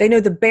 They know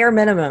the bare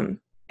minimum.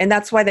 And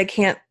that's why they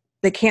can't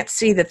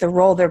see that the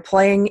role they're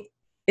playing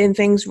in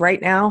things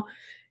right now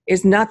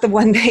is not the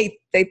one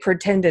they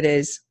pretend it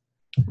is.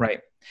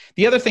 Right.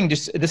 The other thing,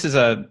 this is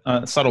a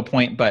subtle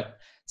point, but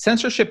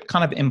censorship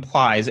kind of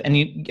implies, and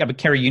but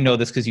Carrie,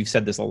 this because you've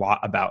said this a lot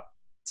about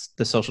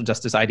the social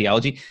justice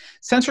ideology.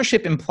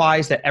 Censorship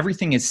implies that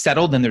everything is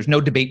settled and there's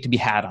no debate to be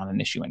had on an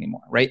issue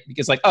anymore, right?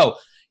 Because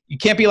you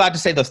can't be allowed to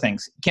say those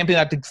things. You can't be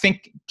allowed to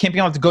think, can't be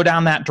allowed to go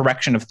down that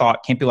direction of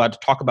thought, can't be allowed to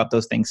talk about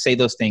those things, say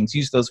those things,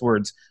 use those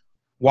words.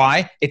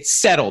 Why? It's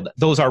settled.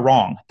 Those are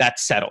wrong.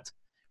 That's settled.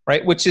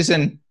 Right? Which is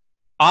an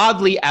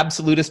oddly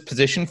absolutist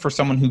position for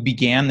someone who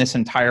began this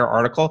entire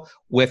article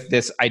with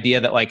this idea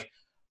that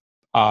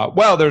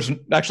there's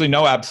actually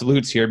no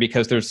absolutes here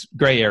because there's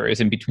gray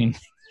areas in between,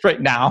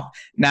 right now.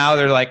 Now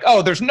they're like,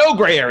 oh, there's no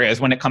gray areas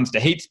when it comes to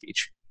hate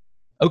speech.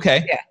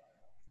 Okay. Yeah.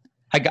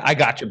 I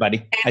got you,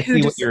 buddy. And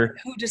who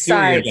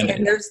decides?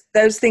 And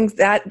those things,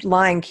 that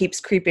line keeps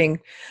creeping.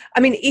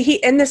 I mean, he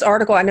in this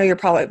article, I know you're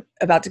probably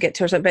about to get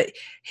to something, but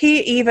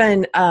he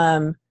even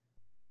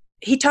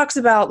he talks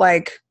about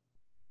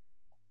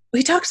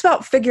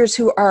figures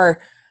who are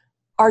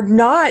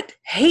not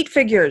hate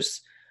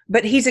figures,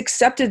 but he's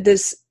accepted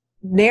this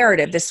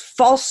narrative, this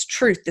false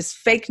truth, this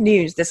fake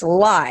news, this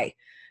lie.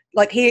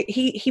 Like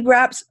he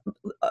wraps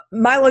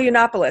Milo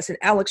Yiannopoulos and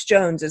Alex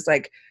Jones as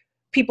like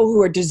people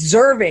who are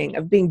deserving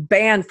of being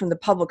banned from the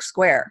public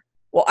square.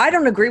 Well, I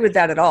don't agree with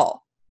that at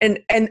all. And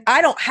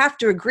I don't have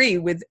to agree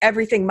with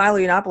everything Milo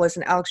Yiannopoulos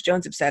and Alex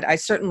Jones have said. I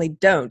certainly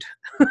don't.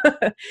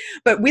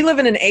 But we live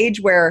in an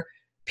age where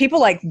people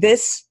like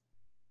this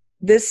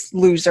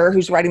loser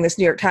who's writing this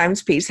New York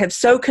Times piece have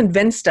so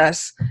convinced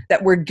us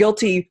that we're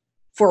guilty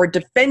for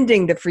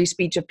defending the free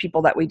speech of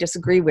people that we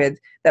disagree with,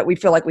 that we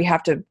feel like we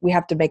have to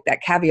make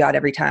that caveat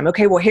every time.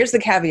 Okay, well, here's the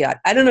caveat.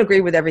 I don't agree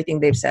with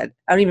everything they've said.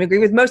 I don't even agree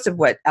with most of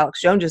what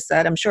Alex Jones just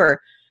said, I'm sure.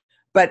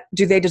 But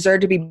do they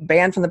deserve to be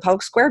banned from the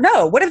public square?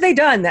 No. What have they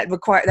done that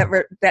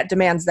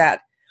demands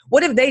that?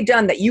 What have they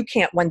done that you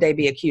can't one day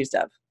be accused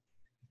of?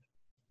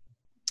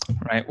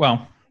 Right.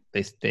 Well,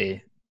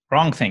 they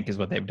wrong think is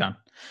what they've done.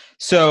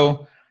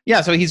 So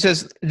yeah. So he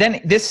says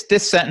then this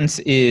sentence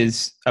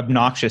is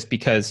obnoxious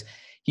because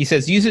he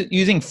says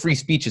using free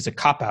speech as a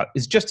cop-out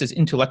is just as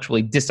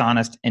intellectually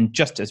dishonest and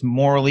just as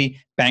morally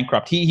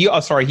bankrupt. He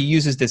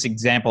uses this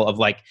example of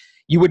like,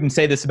 you wouldn't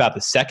say this about the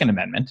Second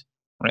Amendment,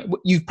 right?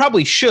 You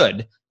probably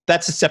should.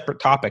 That's a separate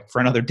topic for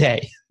another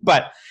day.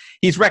 But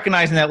he's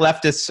recognizing that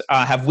leftists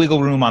have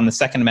wiggle room on the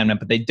Second Amendment,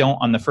 but they don't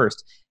on the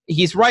First.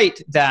 He's right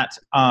that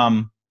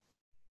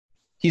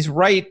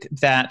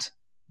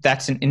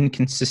that's an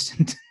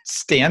inconsistent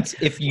stance.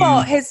 If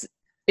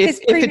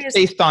it's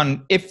based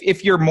on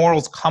if your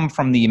morals come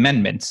from the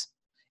amendments,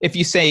 if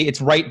you say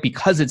it's right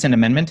because it's an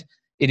amendment,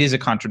 it is a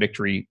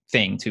contradictory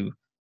thing to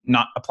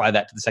not apply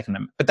that to the Second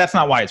Amendment. But that's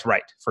not why it's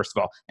right, first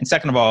of all. And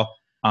second of all,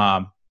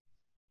 I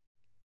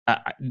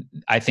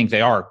think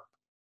they are.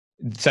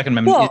 The Second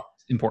Amendment is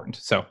important.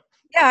 So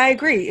yeah, I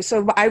agree.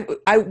 So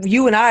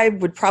you and I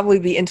would probably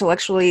be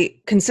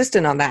intellectually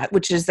consistent on that,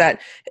 which is that,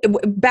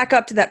 back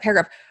up to that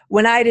paragraph,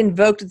 when I'd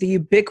invoked the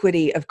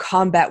ubiquity of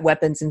combat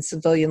weapons in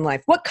civilian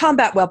life. What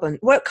combat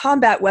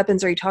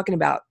weapons are you talking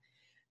about?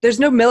 There's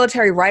no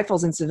military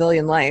rifles in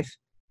civilian life.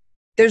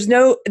 There's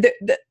no,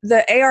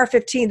 the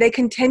AR-15, they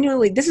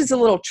continually, this is a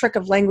little trick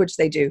of language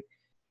they do.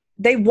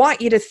 They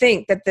want you to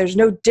think that there's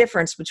no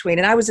difference between,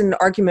 and I was in an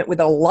argument with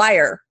a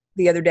liar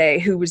the other day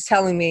who was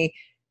telling me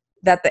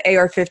that the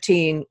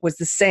AR-15 was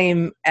the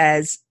same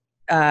as,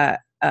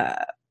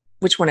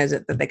 which one is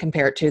it that they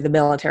compare it to, the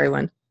military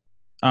one?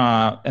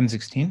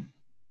 M16?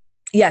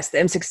 Yes, the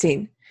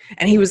M16.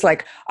 And he was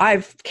like,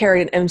 I've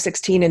carried an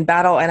M16 in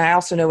battle, and I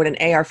also know what an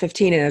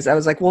AR-15 is. I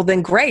was like, well,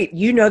 then great.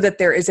 You know that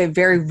there is a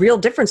very real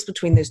difference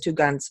between those two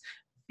guns,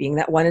 being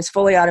that one is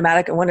fully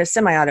automatic and one is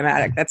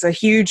semi-automatic. That's a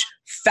huge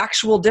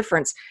factual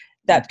difference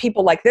that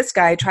people like this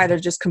guy try to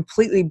just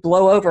completely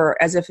blow over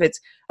as if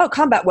it's, oh,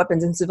 combat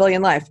weapons in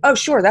civilian life. Oh,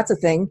 sure, that's a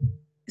thing.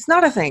 It's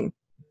not a thing.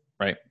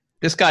 Right.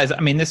 This guy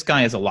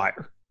is a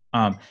liar.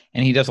 And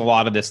he does a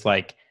lot of this,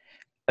 like,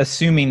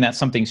 assuming that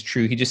something's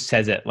true. He just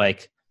says it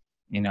like,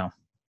 you know,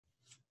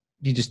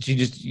 he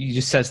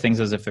just says things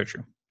as if they're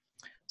true.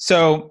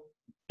 So,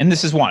 and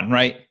this is one,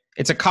 right?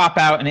 It's a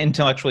cop-out and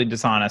intellectually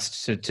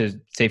dishonest to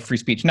say free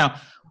speech. Now,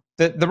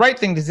 the right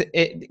thing is,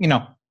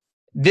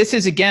 this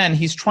is, again,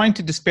 he's trying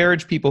to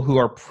disparage people who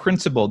are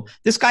principled.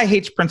 This guy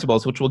hates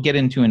principles, which we'll get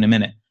into in a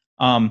minute.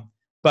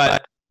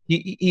 But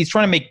he's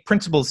trying to make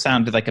principles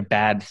sound like a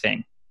bad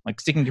thing, like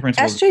sticking to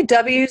principles.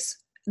 SJWs,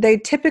 they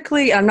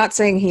typically, I'm not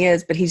saying he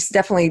is, but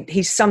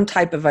he's some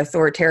type of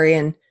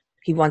authoritarian.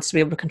 He wants to be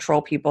able to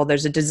control people.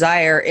 There's a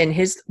desire in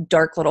his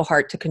dark little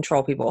heart to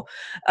control people.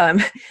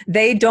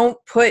 They don't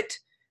put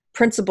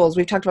principles,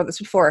 we've talked about this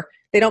before,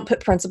 they don't put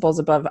principles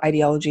above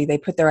ideology. They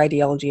put their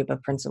ideology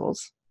above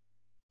principles.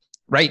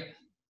 Right.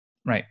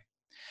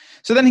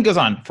 So then he goes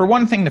on. For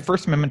one thing, the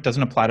First Amendment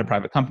doesn't apply to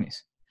private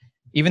companies.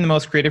 Even the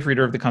most creative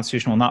reader of the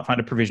Constitution will not find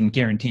a provision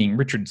guaranteeing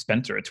Richard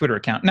Spencer a Twitter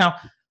account. Now,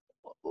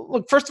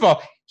 look, first of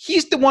all,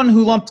 he's the one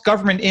who lumped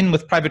government in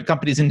with private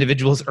companies,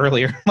 individuals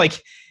earlier.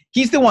 Like,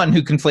 he's the one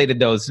who conflated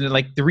those.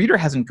 Like, the reader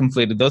hasn't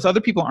conflated those.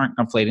 Other people aren't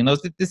conflating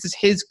those. This is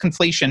his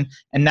conflation,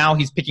 and now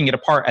he's picking it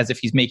apart as if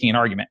he's making an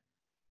argument.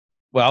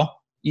 Well,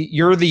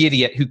 you're the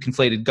idiot who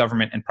conflated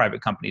government and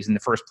private companies in the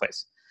first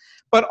place.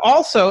 But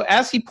also,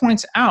 as he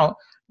points out,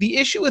 the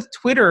issue with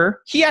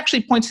Twitter, he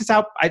actually points this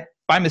out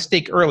by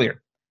mistake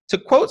earlier. To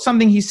quote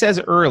something he says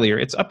earlier,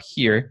 it's up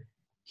here.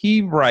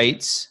 He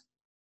writes,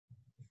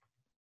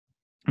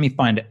 let me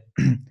find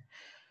it.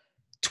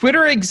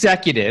 Twitter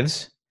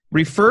executives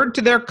referred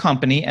to their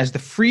company as the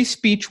free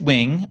speech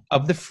wing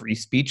of the Free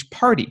Speech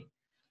Party.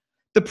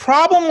 The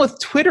problem with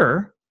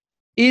Twitter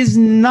is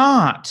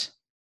not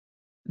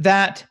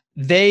that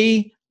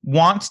they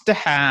want to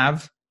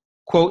have,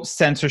 quote,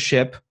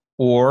 censorship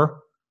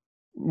or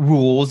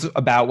rules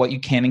about what you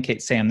can and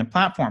can't say on the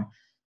platform.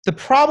 The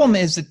problem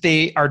is that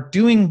they are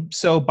doing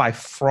so by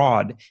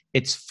fraud.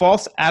 It's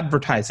false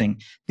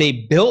advertising.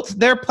 They built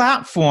their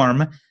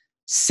platform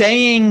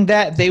saying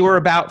that they were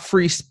about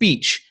free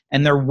speech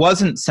and there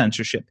wasn't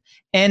censorship.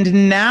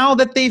 And now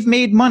that they've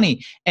made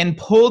money and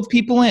pulled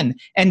people in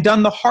and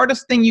done the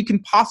hardest thing you can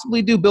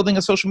possibly do building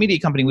a social media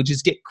company, which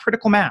is get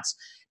critical mass.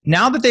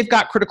 Now that they've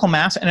got critical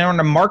mass and are in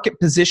a market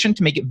position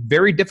to make it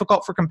very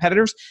difficult for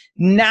competitors,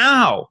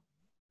 now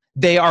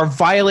they are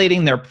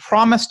violating their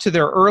promise to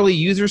their early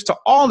users, to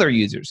all their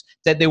users,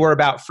 that they were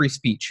about free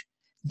speech.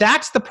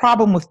 That's the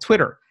problem with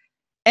Twitter.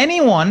 I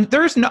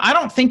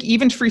don't think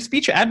even free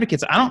speech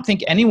advocates, I don't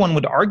think anyone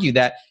would argue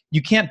that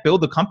you can't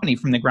build a company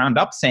from the ground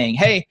up saying,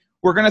 hey,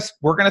 we're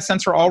gonna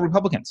censor all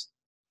Republicans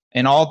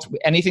and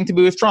anything to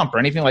do with Trump or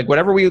anything like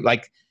whatever we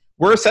like.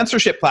 We're a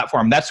censorship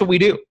platform. That's what we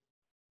do.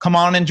 Come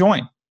on and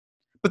join.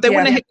 But they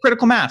wouldn't have hit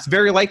critical mass.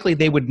 Very likely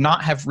they would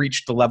not have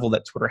reached the level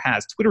that Twitter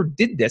has. Twitter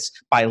did this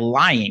by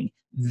lying.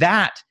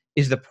 That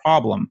is the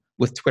problem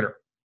with Twitter.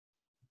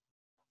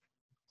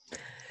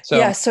 So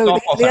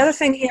the other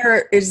thing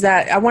here is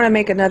that I want to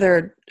make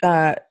another,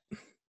 I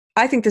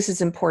think this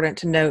is important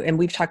to note, and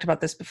we've talked about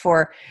this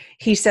before.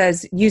 He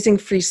says using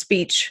free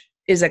speech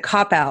is a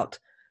cop-out.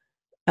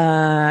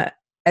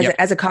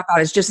 As a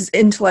cop-out is just as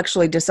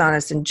intellectually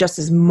dishonest and just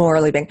as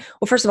morally bad.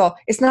 Well, first of all,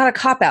 it's not a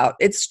cop-out.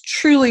 It's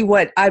truly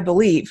what I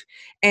believe.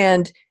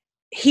 And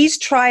he's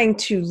trying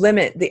to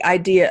limit the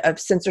idea of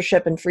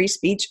censorship and free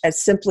speech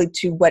as simply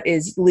to what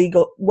is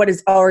legal, what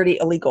is already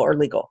illegal or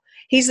legal.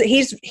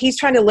 He's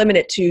trying to limit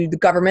it to the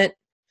government.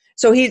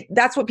 So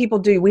that's what people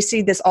do. We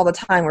see this all the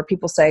time where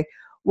people say,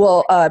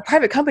 well,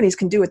 private companies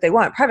can do what they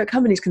want. Private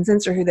companies can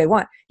censor who they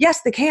want.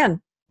 Yes, they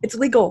can. It's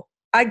legal.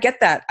 I get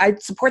that. I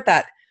support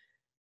that.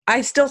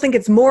 I still think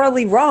it's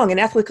morally wrong and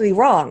ethically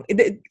wrong.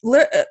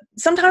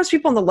 Sometimes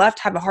people on the left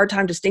have a hard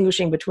time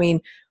distinguishing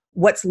between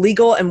what's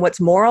legal and what's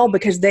moral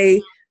because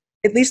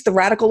at least the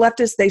radical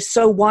leftists, they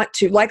so want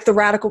to, like the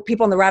radical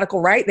people on the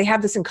radical right, they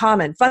have this in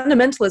common.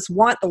 Fundamentalists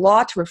want the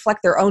law to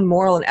reflect their own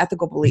moral and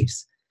ethical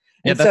beliefs.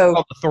 Yeah, that's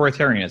called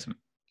authoritarianism.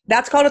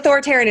 That's called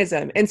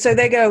authoritarianism. And so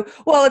they go,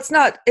 well, it's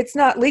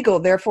not legal.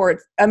 Therefore,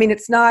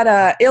 it's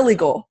not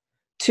illegal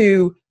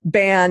to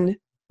ban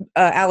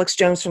Alex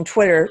Jones from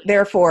Twitter.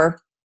 Therefore,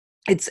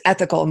 it's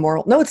ethical and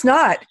moral. No, it's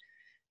not.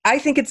 I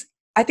think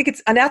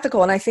it's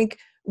unethical. And I think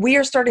we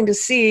are starting to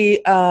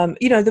see,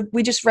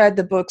 we just read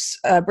the books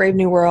Brave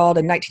New World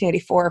and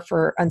 1984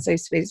 for Unsafe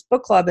Space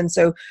Book Club. And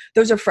so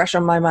those are fresh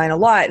on my mind a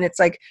lot. And it's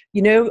like,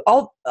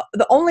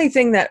 the only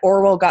thing that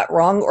Orwell got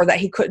wrong or that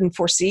he couldn't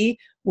foresee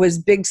was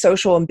big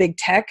social and big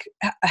tech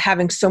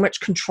having so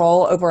much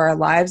control over our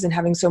lives and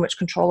having so much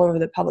control over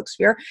the public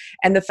sphere.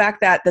 And the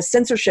fact that the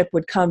censorship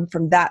would come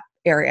from that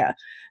area.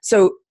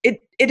 So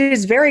it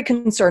is very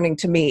concerning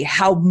to me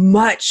how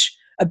much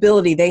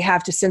ability they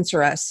have to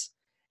censor us.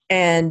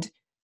 And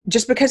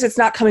just because it's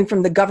not coming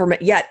from the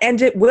government yet,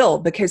 and it will,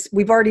 because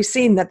we've already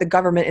seen that the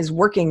government is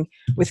working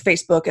with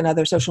Facebook and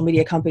other social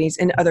media companies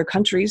in other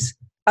countries.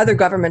 Other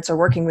governments are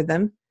working with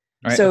them.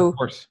 Right, so of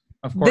course.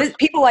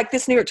 People like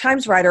this New York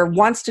Times writer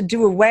wants to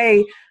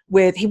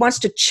he wants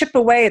to chip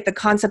away at the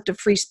concept of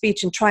free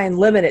speech and try and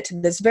limit it to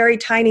this very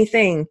tiny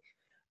thing.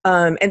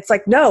 And it's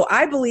like, no,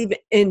 I believe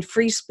in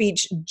free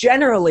speech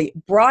generally,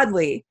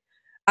 broadly.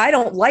 I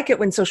don't like it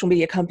when social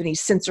media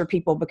companies censor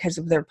people because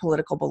of their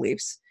political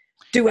beliefs.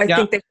 Do I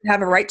think they should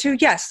have a right to?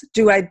 Yes.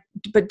 Do I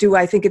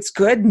think it's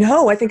good?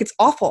 No, I think it's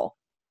awful.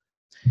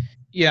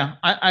 Yeah,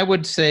 I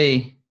would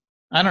say,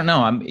 I don't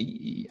know.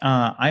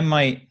 I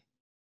might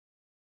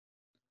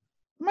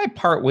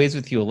part ways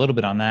with you a little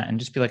bit on that and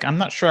just be like, I'm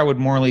not sure I would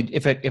morally,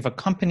 if a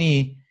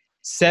company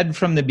said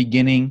from the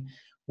beginning,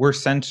 we're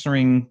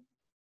censoring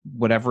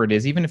whatever it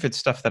is, even if it's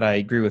stuff that I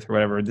agree with or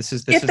whatever, if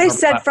they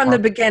said platform, from the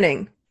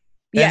beginning,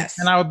 yes.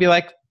 And I would be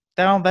like,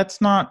 no,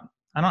 that's not,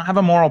 I don't have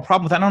a moral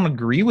problem with that. I don't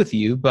agree with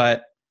you,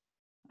 but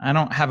I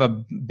don't have a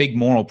big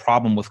moral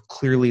problem with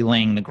clearly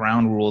laying the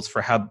ground rules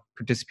for how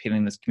participating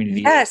in this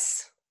community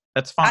is.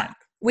 That's fine.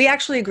 We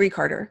actually agree,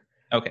 Carter.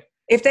 Okay.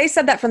 If they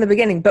said that from the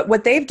beginning, but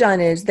what they've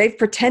done is they've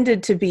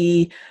pretended to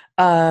be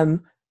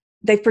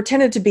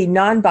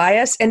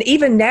non-biased. And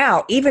even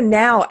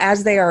now,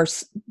 as they are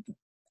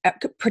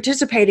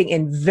participating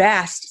in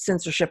vast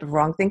censorship of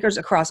wrong thinkers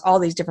across all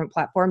these different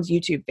platforms,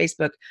 YouTube,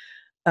 Facebook,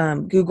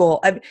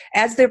 Google,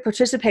 as they're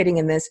participating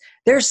in this,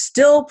 they're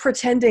still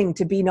pretending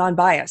to be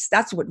non-biased.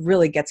 That's what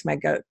really gets my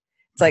goat.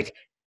 It's like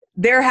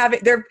they're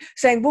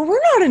saying, well, we're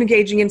not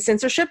engaging in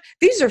censorship.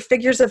 These are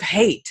figures of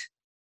hate.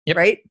 Yep.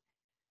 Right?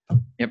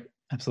 Yep,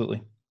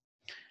 absolutely.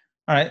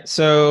 All right.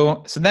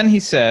 So then he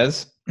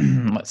says,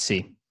 let's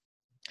see.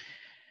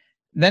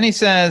 Then he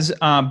says,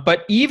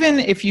 but even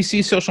if you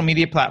see social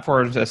media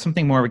platforms as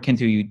something more akin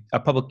to a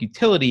public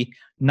utility,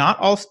 not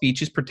all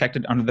speech is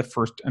protected under the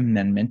First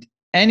Amendment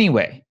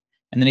anyway.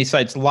 And then he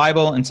cites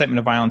libel, incitement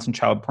of violence, and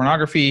child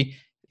pornography.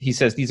 He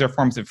says these are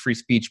forms of free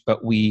speech,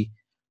 but we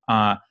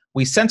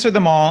censor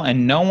them all,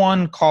 and no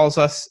one calls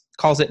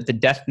it the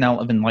death knell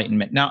of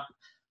enlightenment. Now,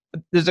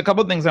 there's a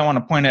couple of things I want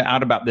to point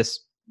out about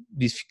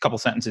these couple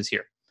sentences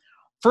here.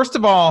 First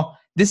of all,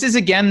 this is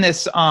again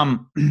this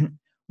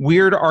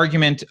weird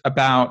argument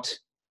about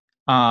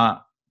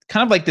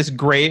kind of like this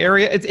gray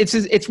area.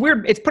 It's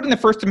weird. It's putting the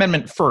First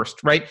Amendment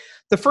first, right?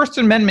 The First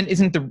Amendment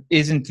isn't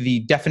the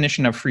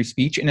definition of free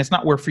speech, and it's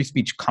not where free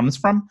speech comes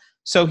from.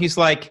 So he's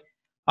like,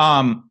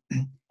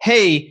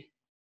 hey,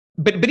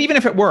 but even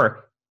if it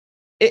were,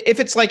 if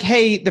it's like,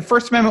 hey, the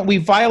First Amendment, we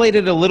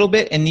violated a little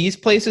bit in these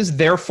places,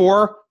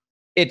 therefore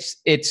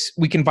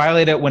we can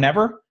violate it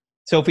whenever.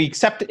 So if we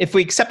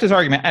accept his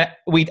argument,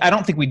 I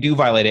don't think we do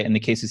violate it in the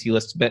cases he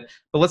lists, but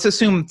let's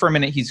assume for a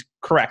minute he's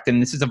correct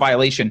and this is a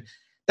violation.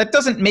 That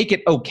doesn't make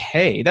it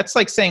okay. That's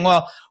like saying,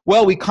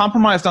 well, we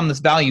compromised on this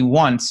value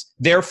once,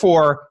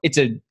 therefore it's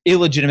an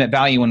illegitimate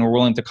value and we're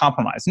willing to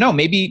compromise. No,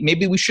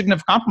 maybe we shouldn't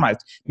have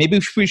compromised. Maybe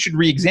we should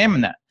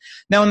re-examine that.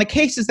 Now, in the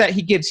cases that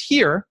he gives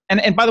here,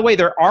 and by the way,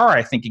 there are,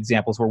 I think,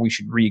 examples where we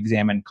should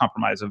re-examine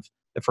compromise of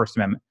the First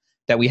Amendment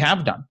that we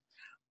have done.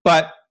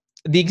 But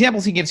the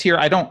examples he gives here,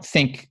 I don't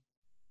think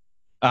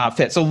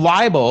fit. So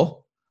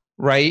libel,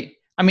 right?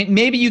 I mean,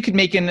 maybe you could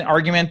make an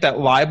argument that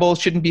libel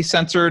shouldn't be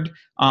censored,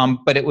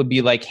 but it would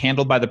be like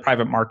handled by the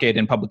private market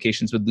and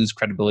publications would lose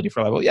credibility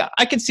for libel. Yeah,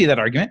 I could see that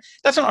argument.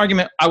 That's an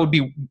argument I would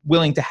be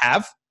willing to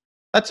have.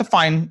 That's a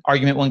fine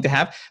argument willing to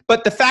have.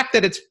 But the fact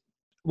that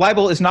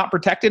libel is not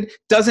protected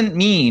doesn't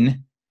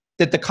mean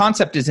that the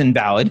concept is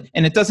invalid,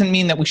 and it doesn't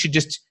mean that we should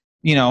just,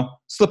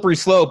 slippery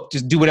slope,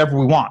 just do whatever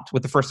we want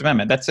with the First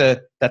Amendment. That's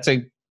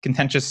a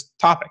contentious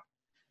topic.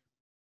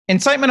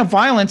 Incitement of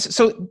violence.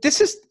 So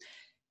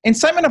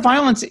incitement of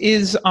violence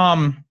is,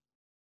 and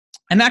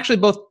actually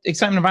both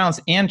incitement of violence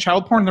and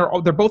child porn,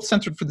 they're both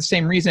censored for the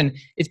same reason.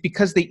 It's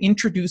because they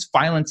introduce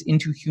violence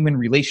into human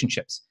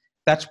relationships.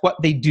 That's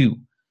what they do.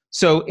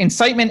 So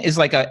incitement is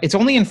it's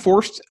only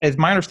enforced, as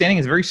my understanding,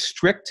 is a very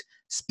strict,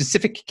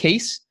 specific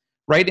case,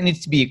 right? It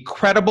needs to be a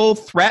credible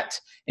threat.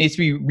 It needs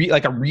to be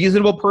like a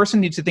reasonable person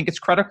needs to think it's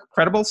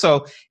credible.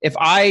 So if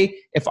I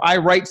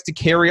write to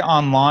Carrie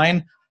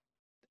online,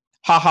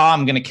 haha,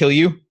 I'm going to kill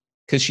you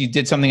because she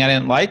did something I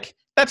didn't like,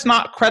 that's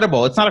not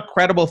credible. It's not a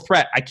credible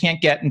threat. I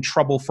can't get in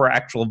trouble for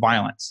actual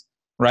violence,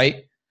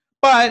 right?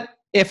 But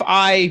if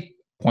I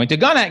point a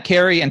gun at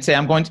Carrie and say,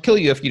 I'm going to kill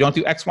you if you don't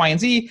do X, Y, and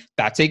Z,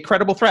 that's a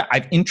credible threat.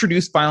 I've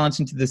introduced violence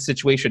into this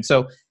situation.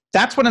 So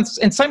that's what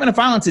incitement of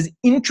violence is,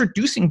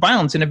 introducing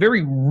violence in a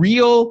very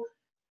real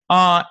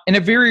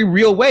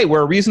way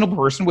where a reasonable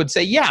person would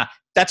say, yeah,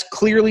 that's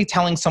clearly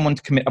telling someone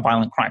to commit a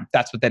violent crime.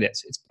 That's what that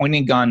is. It's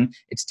pointing a gun.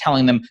 It's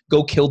telling them,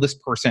 go kill this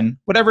person,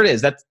 whatever it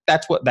is.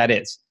 That's what that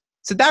is.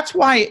 So that's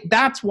why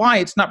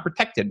it's not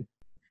protected.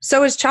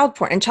 So is child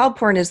porn. And child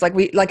porn is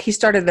like he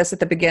started this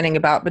at the beginning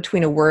about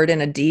between a word and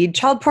a deed.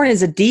 Child porn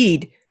is a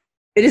deed.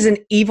 It is an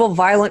evil,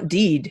 violent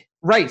deed.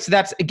 Right. So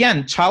that's,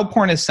 again, child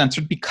porn is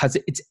censored because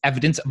it's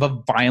evidence of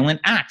a violent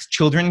act.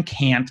 Children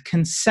can't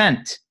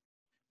consent,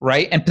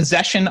 right? And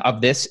possession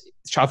of this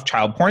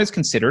child porn is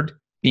considered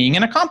being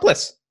an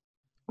accomplice,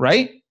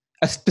 right?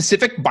 A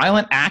specific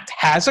violent act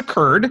has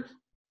occurred,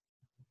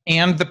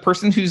 and the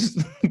person who's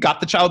got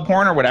the child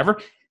porn or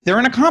whatever, they're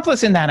an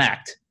accomplice in that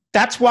act.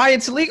 That's why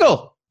it's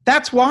illegal.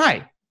 That's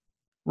why,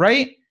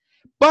 right?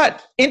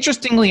 But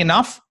interestingly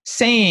enough,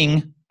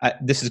 saying,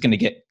 this is going to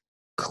get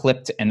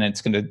clipped and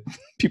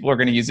people are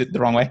going to use it the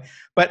wrong way,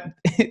 but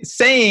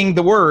saying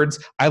the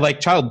words, I like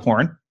child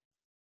porn,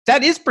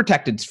 that is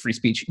protected free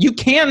speech. You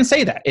can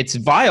say that. It's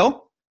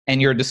vile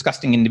and you're a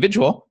disgusting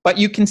individual, but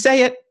you can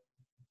say it.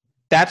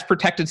 That's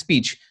protected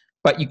speech,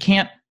 but you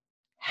can't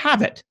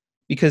have it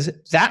because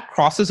that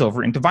crosses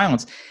over into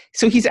violence.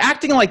 So he's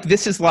acting like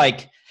this is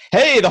like,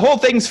 hey, the whole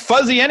thing's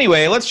fuzzy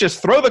anyway. Let's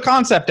just throw the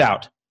concept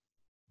out.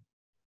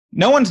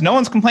 No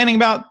one's complaining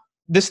about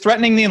this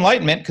threatening the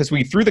Enlightenment because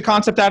we threw the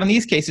concept out in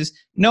these cases.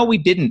 No, we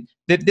didn't.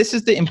 That this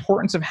is the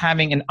importance of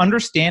having an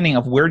understanding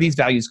of where these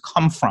values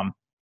come from,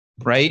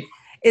 right?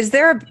 Is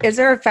there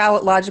a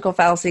logical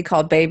fallacy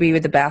called baby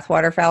with the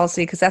bathwater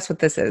fallacy? Because that's what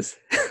this is.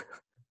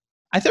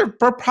 I think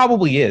there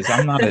probably is.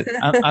 I'm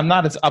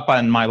not as up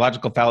on my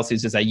logical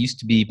fallacies as I used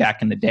to be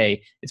back in the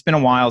day. It's been a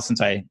while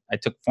since I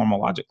took formal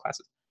logic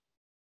classes.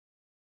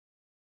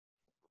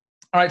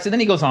 All right, so then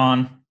he goes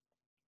on.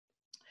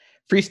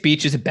 Free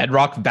speech is a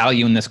bedrock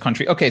value in this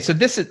country. Okay, so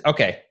this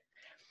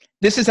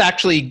is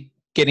actually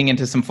getting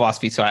into some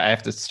philosophy, so I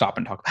have to stop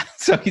and talk about it.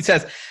 So he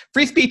says,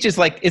 free speech is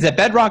a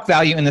bedrock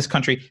value in this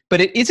country,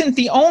 but it isn't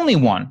the only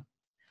one.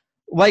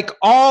 Like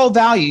all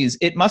values,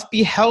 it must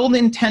be held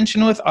in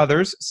tension with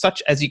others,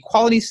 such as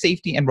equality,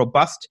 safety, and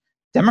robust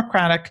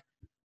democratic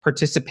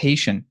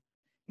participation.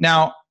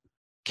 Now,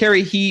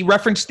 Carrie, he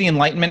referenced the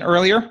Enlightenment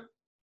earlier.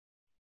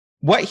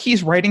 What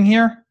he's writing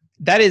here,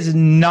 that is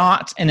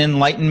not an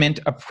Enlightenment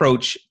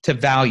approach to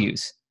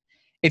values.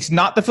 It's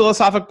not the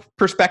philosophic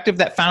perspective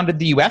that founded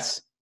the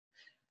US.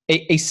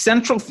 A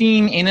central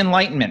theme in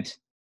Enlightenment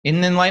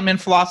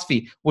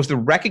philosophy, was the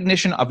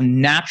recognition of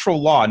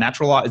natural law.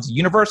 Natural law is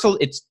universal.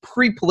 It's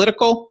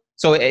pre-political,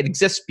 so it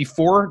exists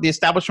before the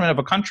establishment of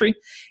a country.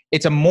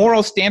 It's a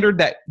moral standard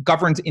that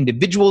governs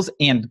individuals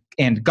and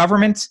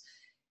governments.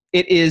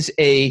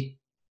 a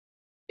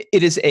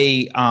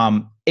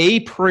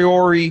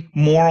priori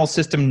moral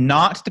system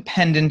not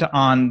dependent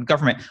on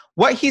government.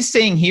 What he's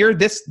saying here,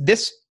 this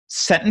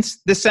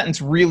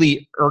sentence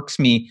really irks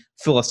me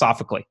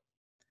philosophically.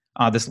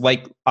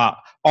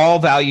 All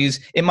values,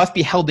 it must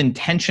be held in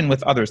tension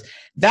with others.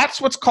 That's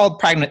what's called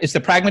it's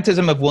the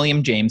pragmatism of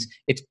William James.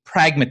 It's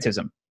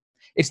pragmatism.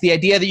 It's the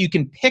idea that you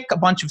can pick a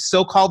bunch of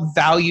so-called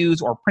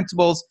values or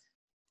principles,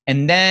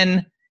 and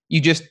then you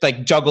just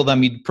like juggle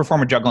them. You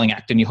perform a juggling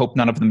act, and you hope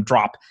none of them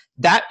drop.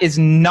 That is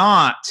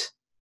not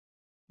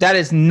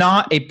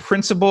a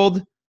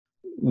principled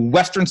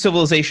Western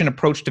civilization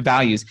approach to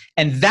values,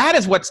 and that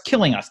is what's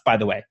killing us. By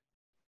the way,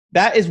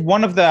 that is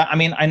one of the.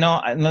 I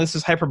know this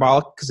is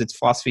hyperbolic because it's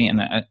philosophy,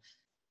 and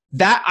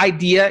that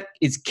idea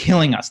is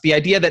killing us. The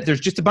idea that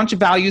there's just a bunch of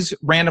values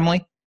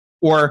randomly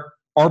or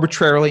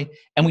arbitrarily,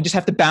 and we just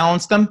have to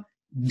balance them.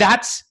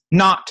 That's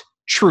not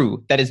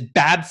true. That is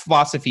bad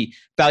philosophy.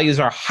 Values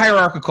are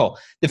hierarchical.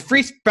 The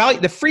free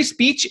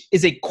speech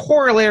is a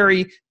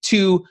corollary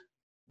to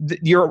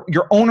your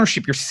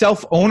ownership, your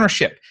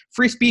self-ownership.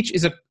 Free speech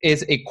is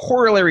a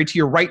corollary to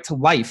your right to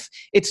life.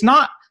 It's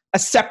not a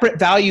separate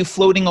value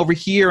floating over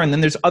here, and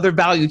then there's other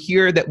value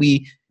here that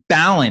we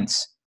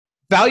balance.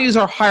 Values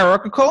are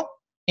hierarchical,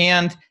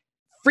 and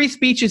free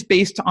speech is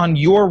based on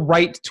your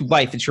right to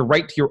life. It's your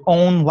right to your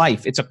own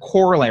life. It's a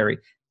corollary.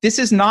 This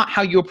is not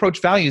how you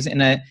approach values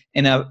in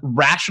a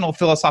rational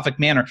philosophic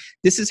manner.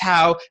 This is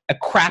how a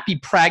crappy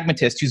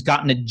pragmatist who's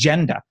got an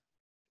agenda,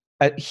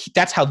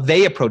 that's how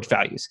they approach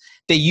values.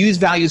 They use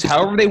values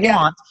however they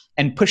want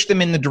and push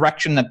them in the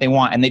direction that they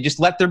want, and they just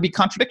let there be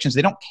contradictions.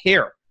 They don't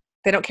care.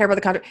 They don't care about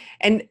the contract.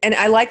 And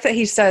I like that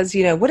he says,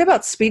 what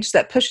about speech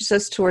that pushes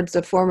us towards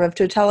a form of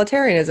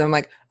totalitarianism? I'm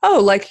like, oh,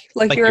 like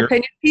your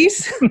opinion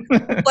piece?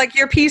 Like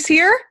your piece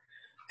here?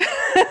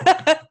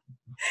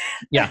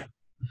 Yeah.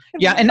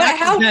 Yeah. And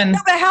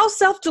how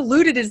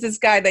self-deluded is this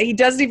guy that he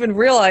doesn't even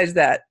realize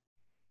that?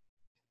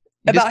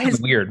 About his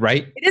weird,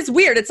 right? It is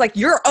weird. It's like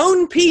your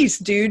own piece,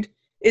 dude,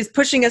 is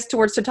pushing us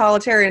towards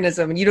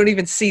totalitarianism, and you don't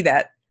even see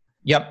that.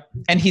 Yep.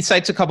 And he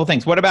cites a couple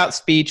things. What about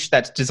speech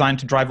that's designed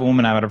to drive a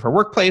woman out of her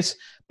workplace,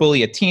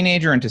 bully a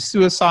teenager into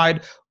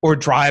suicide, or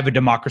drive a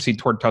democracy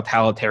toward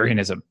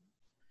totalitarianism?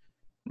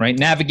 Right?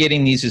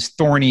 Navigating these is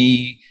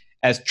thorny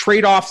as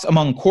trade-offs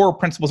among core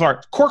principles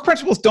are. Core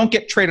principles don't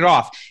get traded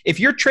off. If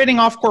you're trading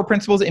off core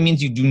principles, it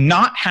means you do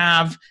not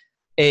have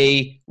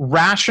a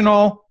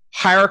rational,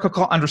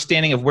 hierarchical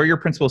understanding of where your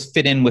principles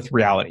fit in with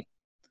reality.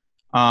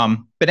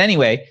 But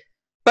anyway,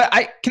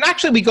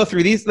 we go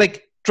through these,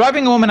 like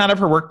driving a woman out of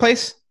her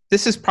workplace.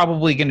 This is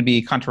probably going to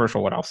be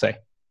controversial, what I'll say.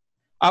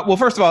 Well,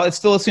 first of all, it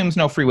still assumes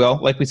no free will,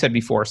 like we said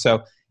before.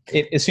 So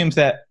it assumes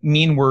that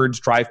mean words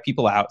drive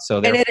people out.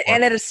 So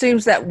and it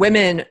assumes that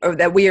women, or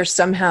that we are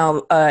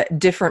somehow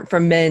different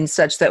from men,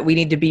 such that we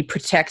need to be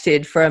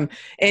protected from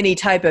any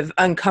type of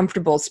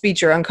uncomfortable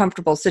speech or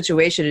uncomfortable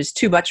situation is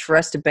too much for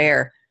us to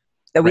bear.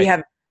 That we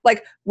have,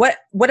 like, what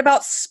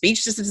about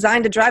speech that's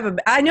designed to drive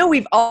I know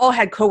we've all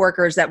had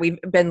coworkers that we've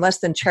been less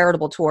than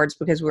charitable towards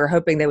because we were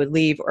hoping they would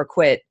leave or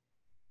quit.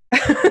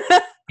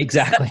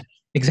 Exactly.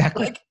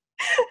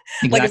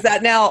 Like, is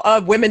that now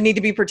women need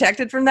to be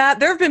protected from that?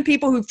 There have been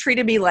people who've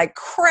treated me like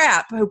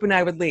crap hoping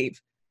I would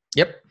leave.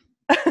 Yep.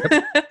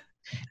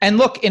 And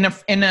look, in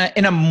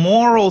a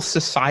moral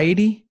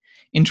society,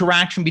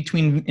 interaction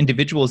between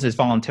individuals is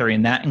voluntary,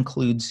 and that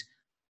includes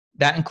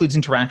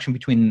interaction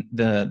between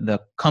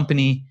the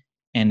company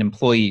and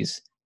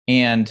employees.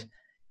 And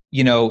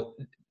in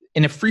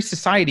a free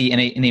society,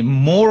 in a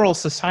moral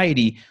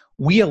society,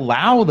 we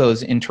allow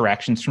those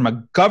interactions. From a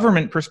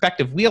government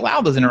perspective, we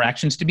allow those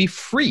interactions to be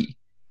free,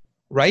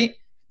 right?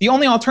 The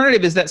only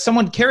alternative is that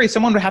someone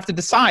would have to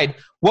decide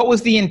what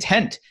was the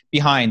intent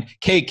behind,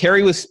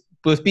 Carrie was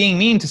being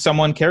mean to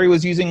someone, Carrie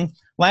was using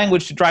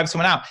language to drive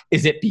someone out.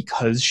 Is it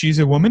because she's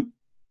a woman?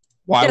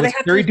 Why was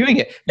Carrie doing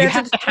it? You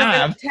have to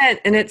have intent,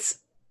 and it's,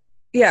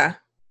 yeah,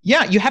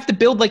 you have to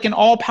build like an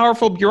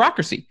all-powerful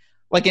bureaucracy.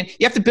 You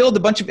have to build a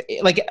bunch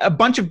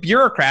of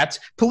bureaucrats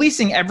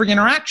policing every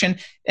interaction,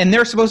 and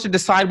they're supposed to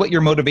decide what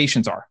your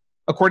motivations are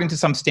according to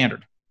some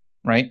standard,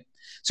 right?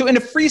 So in a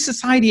free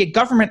society, a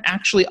government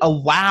actually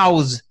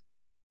allows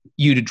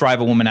you to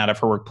drive a woman out of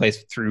her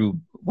workplace through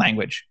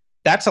language.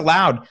 That's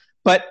allowed,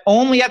 but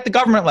only at the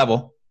government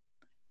level.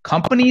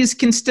 Companies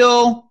can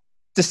still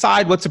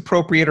decide what's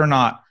appropriate or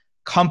not.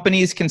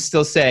 Companies can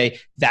still say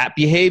that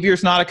behavior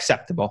is not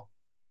acceptable,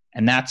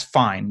 and that's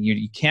fine.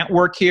 You can't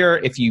work here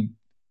if you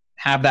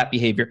have that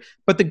behavior.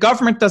 But the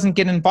government doesn't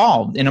get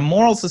involved. In a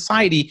moral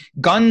society,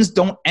 guns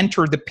don't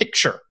enter the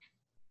picture.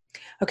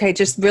 Okay,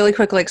 just really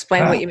quickly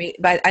explain what you mean.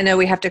 But I know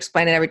we have to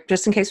explain it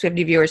just in case we have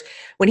new viewers.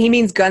 When he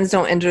means guns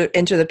don't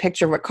enter the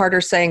picture, what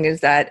Carter's saying is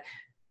that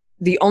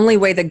the only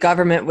way the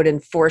government would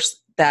enforce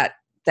that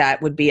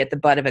would be at the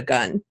butt of a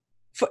gun.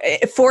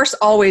 Force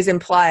always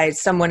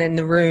implies someone in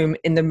the room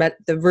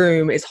the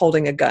room is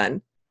holding a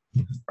gun.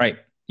 Right.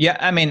 Yeah.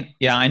 I mean,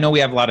 yeah. I know we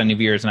have a lot of new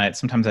viewers, and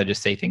sometimes I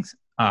just say things.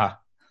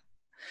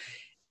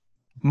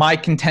 My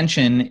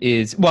contention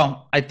is,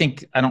 well, I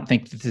don't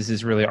think that this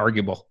is really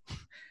arguable.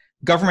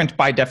 Government,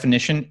 by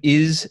definition,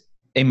 is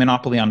a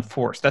monopoly on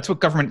force. That's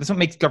what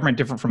makes government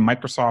different from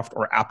Microsoft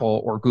or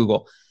Apple or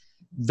Google.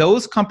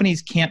 Those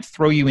companies can't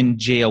throw you in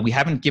jail. We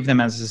haven't given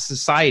them, as a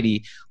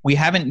society, we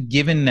haven't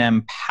given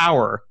them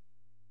power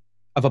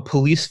of a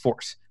police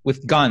force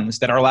with guns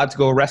that are allowed to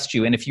go arrest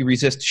you, and if you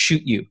resist,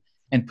 shoot you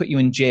and put you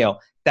in jail.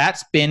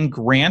 That's been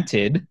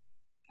granted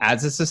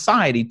as a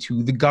society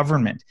to the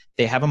government.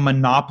 They have a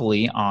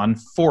monopoly on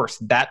force.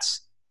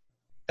 That's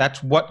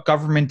what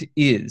government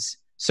is.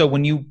 So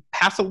when you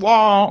pass a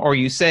law or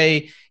you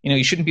say,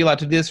 you shouldn't be allowed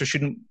to do this or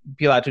shouldn't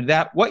be allowed to do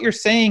that, what you're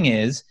saying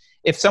is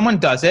if someone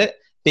does it,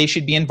 they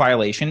should be in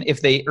violation.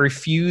 If they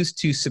refuse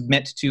to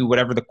submit to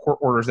whatever the court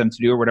orders them to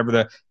do or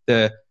whatever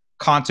the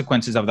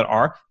consequences of that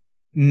are,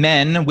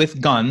 men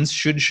with guns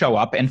should show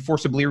up and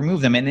forcibly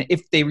remove them. And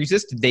if they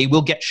resist, they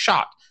will get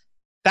shot.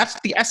 That's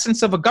the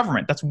essence of a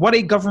government. That's what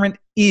a government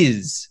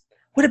is.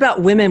 What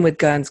about women with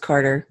guns,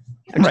 Carter?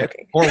 I'm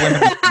joking. Or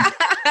women with guns.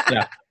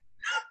 Yeah.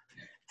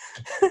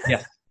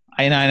 Yes.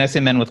 I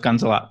say men with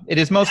guns a lot. It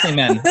is mostly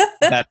men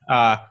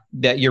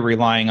that you're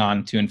relying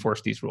on to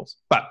enforce these rules.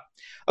 But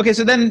okay,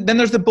 so then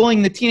there's the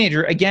bullying the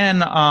teenager.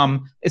 Again,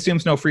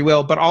 assumes no free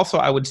will, but also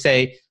I would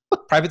say,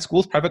 look, private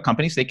schools, private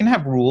companies, they can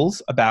have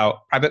rules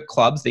about private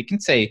clubs. They can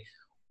say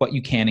what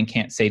you can and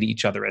can't say to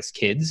each other as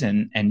kids,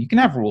 and you can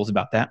have rules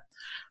about that.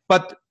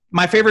 But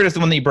my favorite is the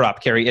one that you brought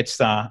up, Carrie. It's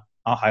I'll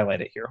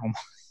highlight it here.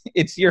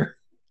 It's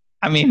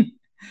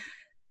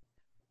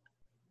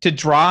to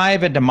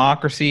drive a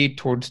democracy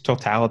towards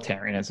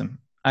totalitarianism.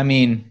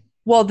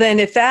 Well, then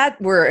if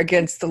that were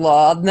against the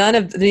law, none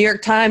of the New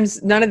York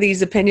Times, none of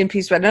these opinion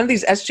pieces, none of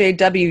these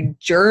SJW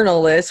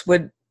journalists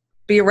would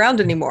be around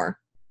anymore.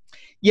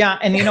 Yeah,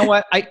 and you know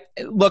what?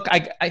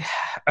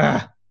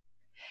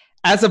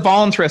 As a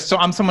voluntarist, so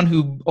I'm someone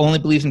who only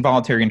believes in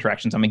voluntary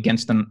interactions. I'm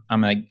against them.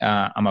 I'm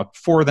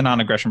for the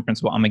non-aggression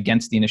principle. I'm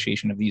against the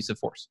initiation of the use of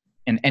force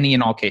in any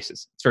and all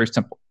cases. It's very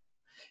simple.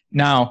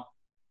 Now,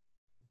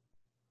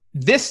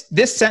 this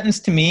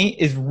sentence to me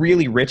is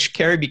really rich,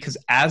 Carrie, because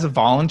as a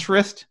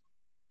voluntarist,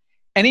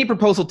 any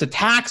proposal to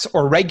tax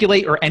or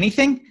regulate or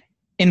anything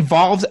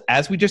involves,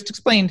 as we just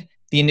explained,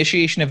 the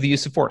initiation of the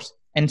use of force.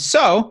 And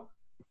so,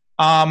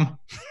 by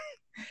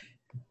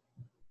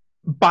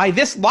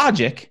this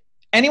logic,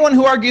 anyone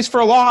who argues for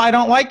a law I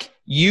don't like,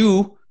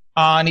 you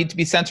need to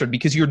be censored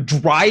because you're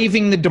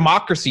driving the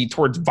democracy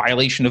towards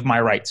violation of my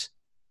rights.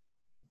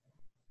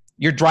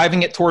 You're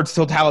driving it towards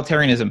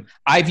totalitarianism.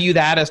 I view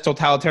that as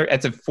totalitarian.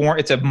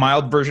 It's a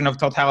mild version of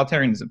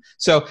totalitarianism.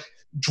 So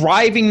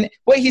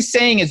what he's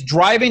saying is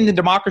driving the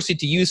democracy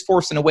to use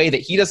force in a way that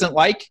he doesn't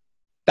like.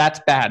 That's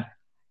bad.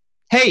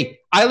 Hey,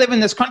 I live in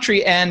this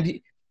country and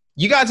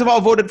you guys have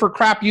all voted for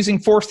crap using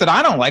force that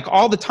I don't like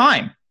all the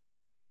time.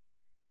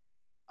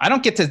 I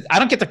don't get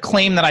to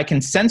claim that I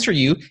can censor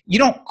you. You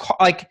don't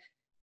like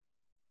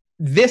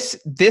this.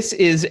 This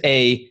is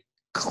a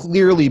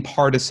clearly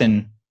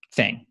partisan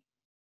thing,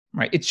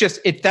 right? It's just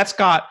that's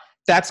got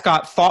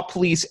thought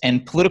police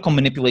and political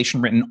manipulation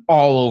written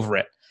all over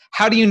it.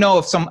 How do you know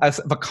if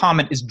a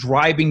comment is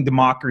driving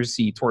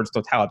democracy towards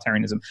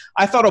totalitarianism?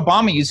 I thought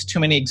Obama used too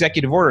many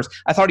executive orders.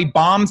 I thought he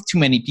bombed too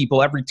many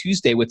people every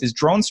Tuesday with his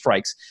drone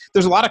strikes.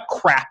 There's a lot of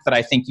crap that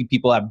I think you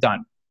people have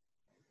done.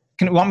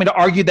 Can you want me to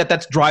argue that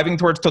that's driving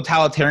towards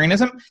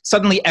totalitarianism?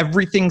 Suddenly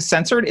everything's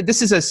censored?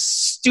 This is a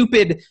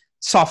stupid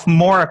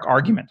sophomoric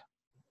argument.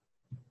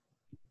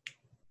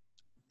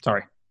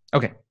 Sorry.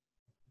 Okay.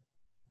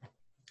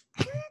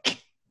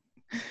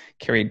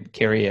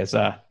 Carrie is,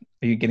 are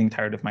you getting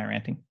tired of my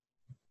ranting?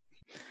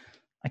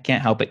 I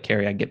can't help it,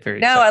 Carrie. I get very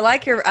excited. I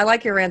like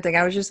your ranting.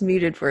 I was just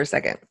muted for a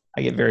second.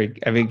 I get very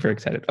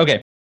excited.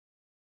 Okay.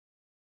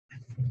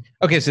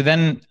 So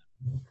then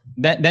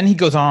he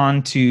goes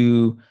on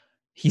to,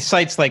 he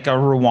cites like a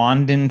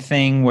Rwandan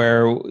thing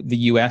where the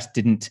U.S.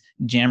 didn't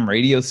jam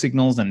radio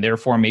signals and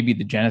therefore maybe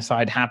the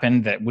genocide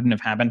happened that wouldn't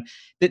have happened.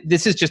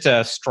 This is just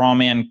a straw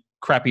man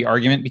crappy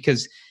argument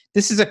because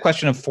this is a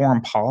question of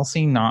foreign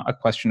policy, not a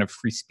question of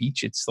free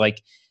speech. It's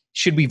like,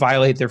 should we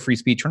violate their free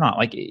speech or not?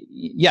 Like,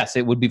 yes,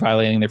 it would be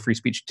violating their free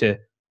speech to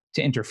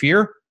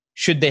interfere.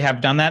 Should they have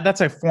done that?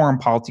 That's a foreign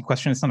policy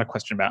question. It's not a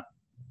question about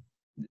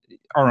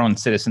our own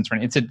citizens.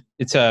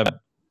 It's a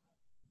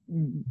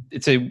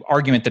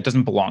argument that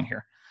doesn't belong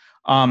here.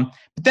 But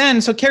then,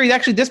 so Carrie,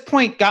 actually, this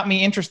point got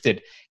me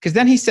interested because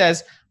then he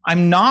says,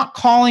 I'm not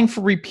calling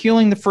for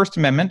repealing the First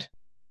Amendment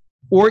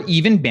or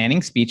even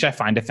banning speech I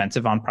find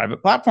offensive on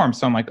private platforms.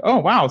 So I'm like, oh,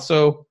 wow.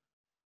 So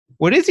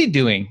what is he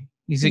doing?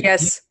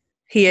 Yes,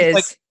 he is.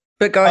 Like,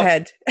 but go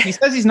ahead. He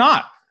says he's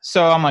not.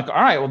 So I'm like,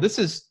 all right, well, this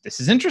is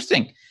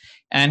interesting.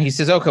 And he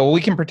says, okay, well,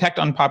 we can protect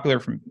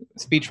unpopular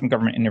speech from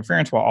government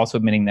interference while also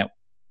admitting that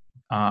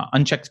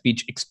unchecked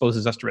speech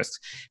exposes us to risks.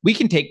 We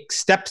can take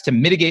steps to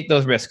mitigate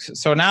those risks.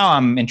 So now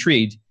I'm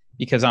intrigued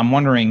because I'm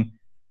wondering,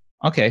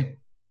 okay,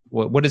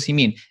 what does he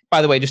mean?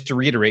 By the way, just to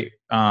reiterate,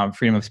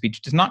 freedom of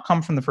speech does not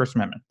come from the First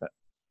Amendment. But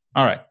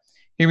all right,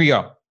 here we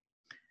go.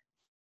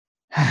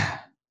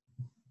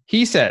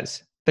 He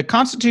says, The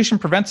Constitution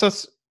prevents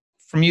us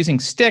from using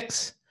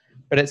sticks,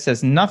 but it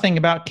says nothing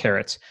about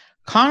carrots.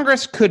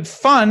 Congress could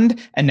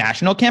fund a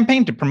national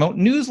campaign to promote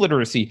news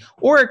literacy,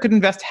 or it could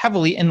invest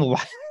heavily in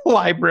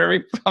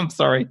library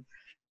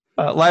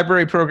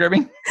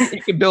programming.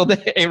 It could build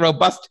a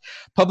robust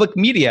public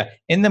media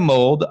in the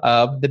mold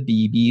of the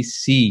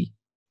BBC.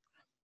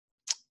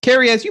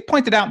 Carrie, as you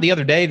pointed out the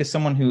other day to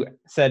someone who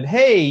said,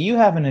 hey, you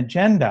have an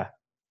agenda.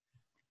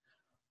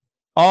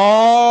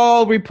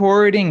 All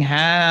reporting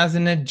has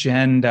an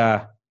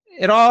agenda.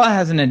 It all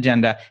has an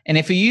agenda. And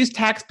if you use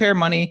taxpayer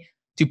money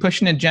to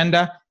push an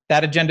agenda,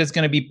 that agenda is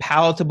going to be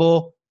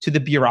palatable to the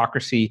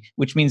bureaucracy,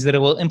 which means that it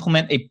will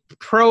implement a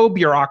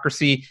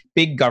pro-bureaucracy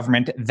big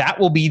government. That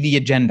will be the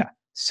agenda.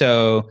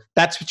 So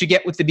that's what you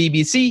get with the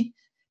BBC.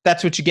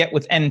 That's what you get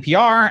with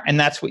NPR, and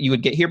that's what you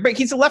would get here. But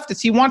he's a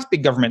leftist. He wants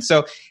big government.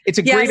 So it's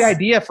a great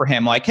idea for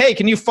him. Like, hey,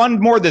 can you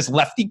fund more of this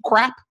lefty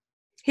crap?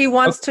 He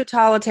wants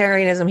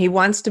totalitarianism. He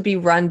wants to be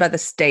run by the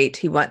state.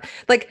 He want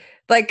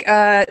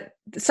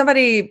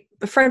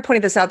a friend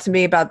pointed this out to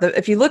me about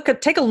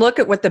take a look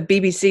at what the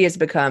BBC has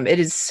become. It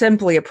is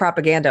simply a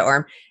propaganda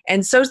arm,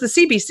 and so is the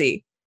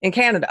CBC in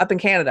Canada, up in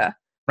Canada.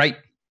 Right.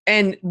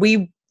 And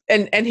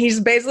he's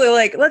basically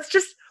like,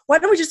 why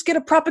don't we just get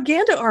a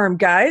propaganda arm,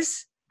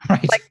 guys?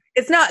 Right. Like,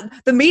 it's not,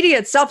 the media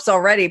itself's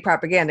already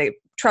propaganda.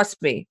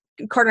 Trust me.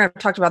 Carter and I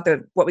have talked about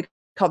what we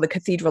call the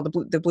cathedral,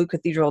 the blue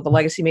cathedral, the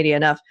legacy media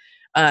enough.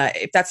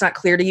 If that's not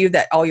clear to you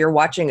that all you're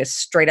watching is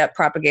straight up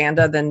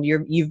propaganda, then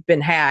you've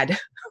been had.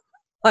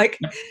 So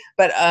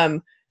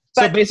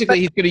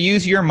basically he's going to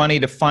use your money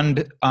to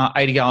fund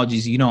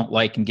ideologies you don't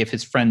like and give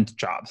his friends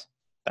jobs.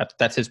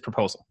 That's his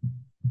proposal.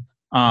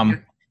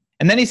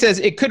 And then he says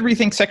it could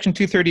rethink Section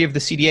 230 of the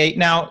CDA.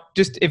 Now,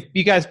 just if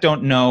you guys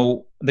don't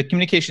know, the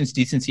Communications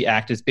Decency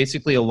Act is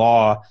basically a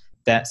law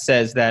that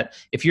says that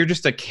if you're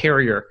just a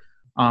carrier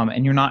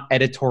and you're not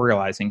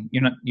editorializing,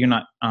 you're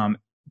not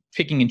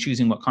picking and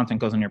choosing what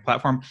content goes on your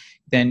platform,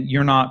 then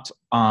you're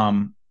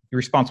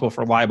responsible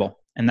for libel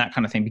and that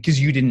kind of thing because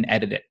you didn't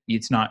edit it.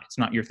 It's not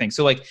your thing.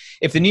 So like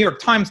if the New York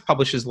Times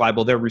publishes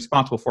libel, they're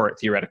responsible for it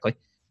theoretically.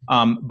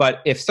 But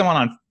if someone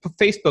on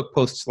Facebook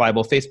posts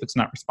libel, Facebook's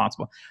not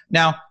responsible.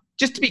 Now,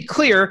 just to be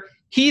clear,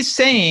 he's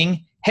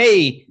saying,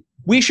 hey,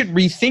 we should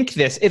rethink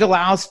this. It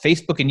allows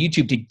Facebook and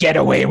YouTube to get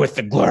away with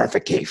the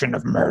glorification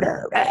of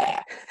murder.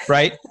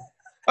 Right?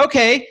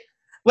 Okay,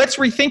 let's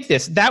rethink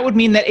this. That would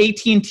mean that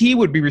AT&T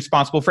would be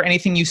responsible for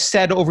anything you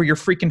said over your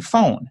freaking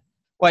phone.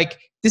 Like,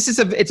 it's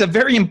a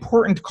very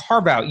important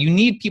carve-out. You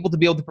need people to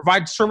be able to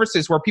provide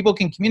services where people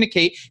can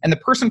communicate, and the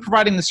person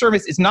providing the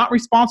service is not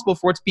responsible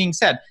for what's being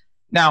said.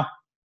 Now,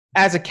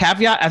 as a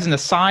caveat, as an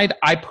aside,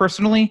 I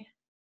personally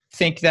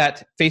think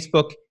that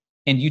Facebook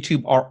and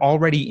YouTube are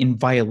already in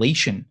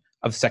violation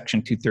of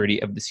Section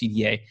 230 of the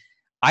CDA.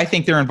 I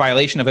think they're in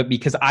violation of it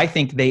because I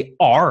think they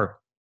are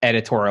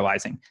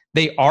editorializing.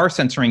 They are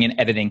censoring and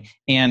editing.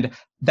 And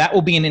that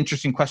will be an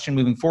interesting question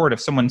moving forward. If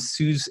someone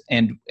sues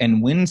and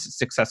wins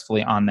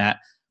successfully on that,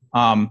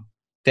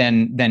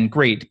 then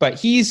great. But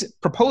he's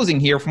proposing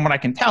here, from what I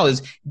can tell,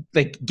 is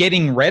like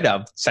getting rid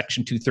of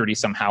Section 230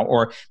 somehow,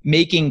 or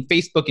making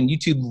Facebook and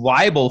YouTube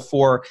liable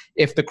for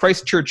if the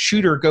Christchurch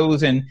shooter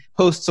goes and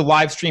posts a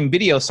live stream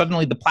video,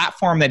 suddenly the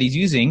platform that he's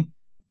using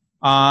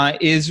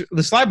is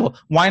liable.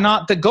 Why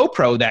not the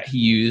GoPro that he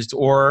used,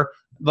 or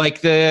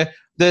like the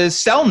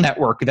cell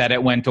network that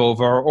it went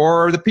over,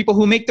 or the people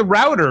who make the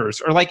routers,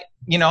 or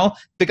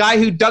the guy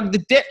who dug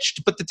the ditch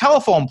to put the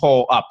telephone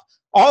pole up.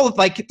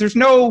 There's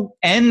no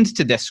end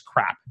to this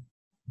crap.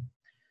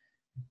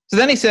 So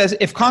then he says,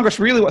 if Congress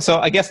really, so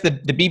I guess the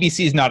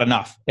BBC is not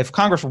enough. If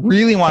Congress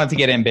really wanted to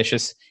get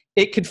ambitious,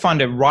 it could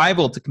fund a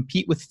rival to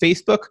compete with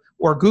Facebook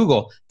or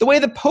Google, the way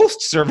the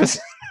Post Service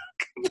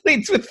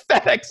competes with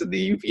FedEx and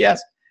the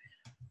UPS.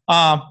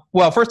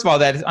 Well, first of all,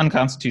 that is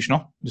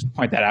unconstitutional. Just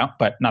point that out,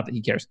 but not that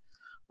he cares.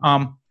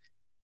 I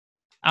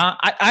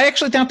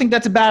actually don't think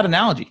that's a bad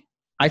analogy.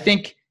 I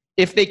think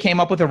if they came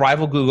up with a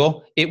rival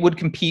Google, it would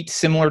compete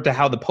similar to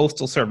how the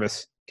Postal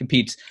Service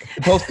competes.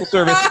 The Postal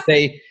Service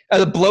is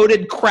a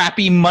bloated,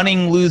 crappy,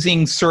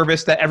 money-losing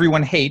service that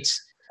everyone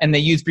hates, and they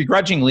use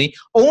begrudgingly,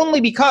 only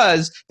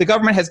because the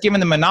government has given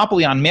them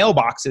monopoly on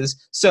mailboxes,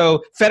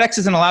 so FedEx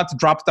isn't allowed to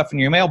drop stuff in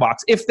your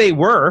mailbox. If they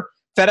were,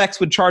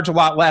 FedEx would charge a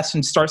lot less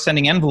and start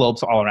sending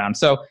envelopes all around.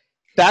 So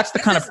that's the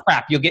kind of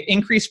crap. You'll get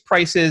increased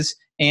prices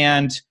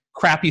and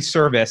crappy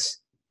service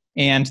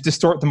and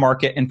distort the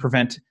market and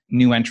prevent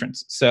new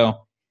entrants.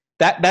 So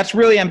that's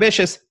really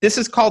ambitious. This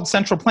is called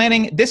central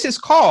planning. This is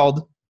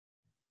called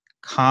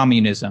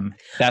communism.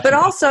 But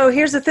also,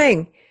 here's the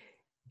thing.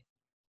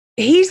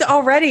 He's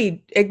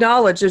already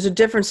acknowledged there's a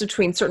difference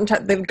between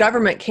the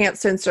government can't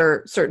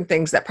censor certain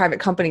things that private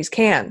companies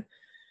can.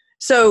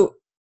 So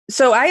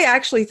I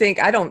actually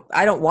think I don't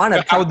want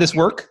to. How would this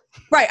work?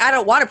 Right. I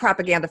don't want a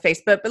propaganda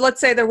Facebook, but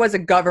let's say there was a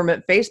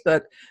government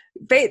Facebook.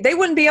 They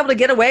wouldn't be able to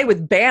get away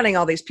with banning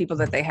all these people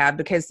that they have,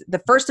 because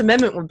the First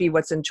Amendment would be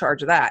what's in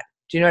charge of that.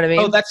 Do you know what I mean?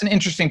 Oh, that's an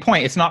interesting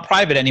point. It's not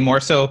private anymore.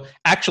 So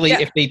actually,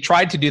 if they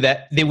tried to do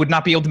that, they would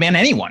not be able to ban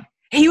anyone.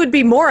 he would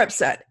be more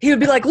upset. He would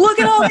be like, look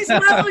at all these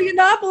Milo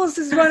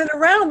Yiannopoulos running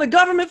around. The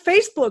government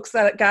Facebooks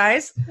that,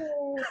 guys.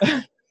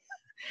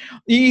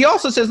 He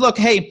also says, look,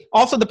 hey,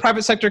 also the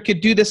private sector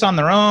could do this on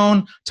their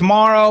own.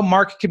 Tomorrow,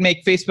 Mark could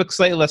make Facebook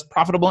slightly less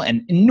profitable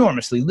and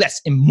enormously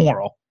less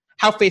immoral.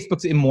 How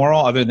Facebook's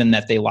immoral, other than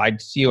that they lied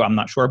to you, I'm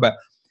not sure. But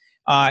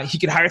he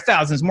could hire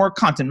thousands more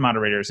content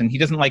moderators, and he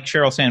doesn't like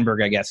Sheryl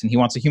Sandberg, I guess, and he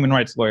wants a human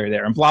rights lawyer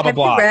there, and blah, blah,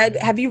 blah.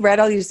 Have you read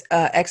all these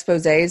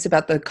exposés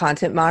about the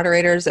content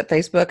moderators at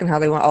Facebook and how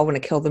they all want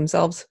to kill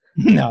themselves?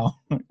 No.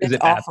 It's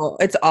awful.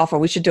 It's awful.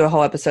 We should do a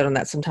whole episode on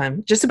that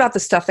sometime. Just about the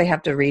stuff they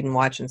have to read and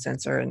watch and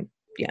censor. And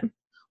yeah.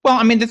 Well,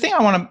 I mean, the thing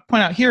I want to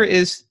point out here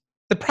is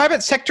the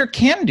private sector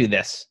can do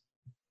this.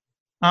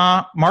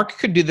 Mark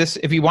could do this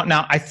if he want.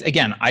 Now, I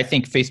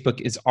think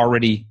Facebook is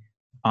already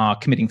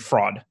committing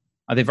fraud.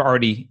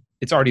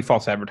 It's already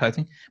false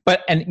advertising.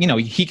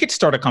 He could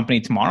start a company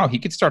tomorrow. He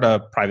could start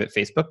a private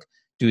Facebook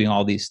doing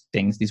all these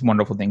things, these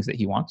wonderful things that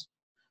he wants.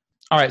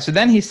 All right. So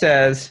then he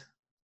says,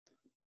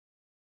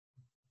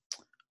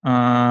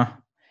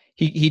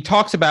 he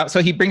talks about,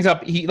 so he brings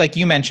up, like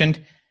you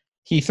mentioned,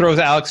 he throws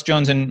Alex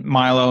Jones and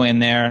Milo in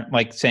there,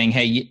 like saying,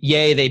 hey,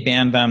 yay, they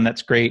banned them.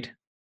 That's great.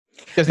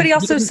 But he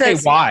also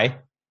says why.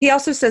 He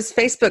also says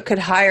Facebook could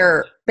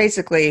hire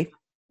basically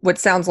what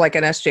sounds like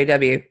an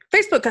SJW.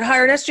 Facebook could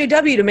hire an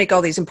SJW to make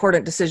all these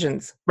important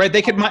decisions. Right.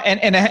 They could,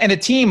 and a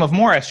team of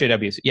more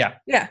SJWs. Yeah.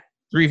 Yeah.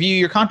 Review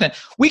your content.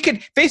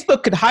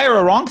 Facebook could hire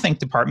a wrong think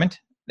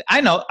department.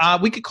 I know.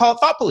 We could call it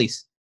Thought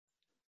Police.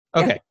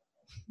 Okay.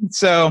 Yeah.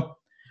 So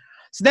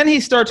then he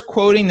starts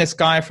quoting this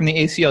guy from the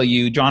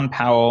ACLU, John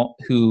Powell,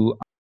 who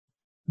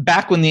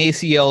back when the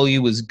ACLU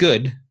was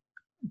good,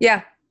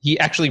 yeah, he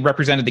actually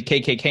represented the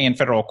KKK in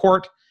federal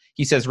court.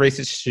 He says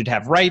racists should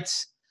have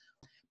rights.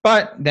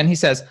 But then he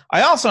says,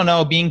 I also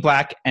know, being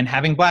black and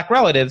having black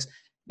relatives,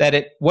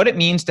 that what it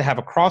means to have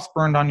a cross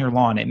burned on your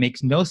lawn. It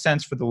makes no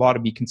sense for the law to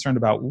be concerned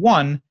about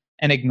one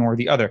and ignore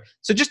the other.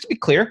 So just to be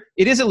clear,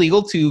 it is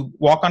illegal to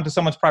walk onto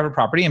someone's private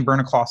property and burn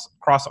a cross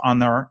on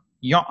their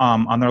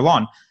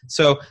lawn.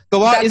 So the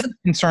law isn't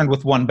concerned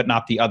with one but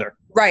not the other.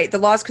 Right. The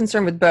law is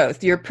concerned with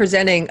both. You're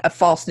presenting a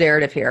false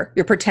narrative here.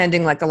 You're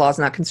pretending like the law is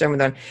not concerned with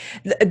them.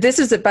 This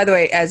is, by the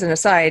way, as an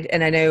aside,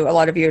 and I know a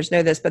lot of viewers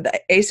know this, but the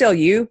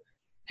ACLU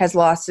has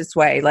lost its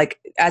way. Like,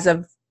 as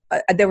of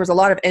there was a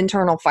lot of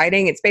internal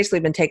fighting. It's basically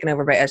been taken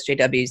over by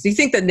SJWs. Do you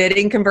think the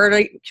knitting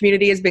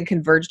community has been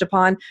converged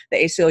upon? The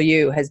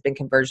ACLU has been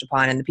converged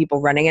upon, and the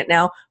people running it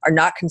now are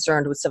not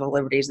concerned with civil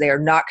liberties. They are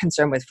not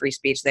concerned with free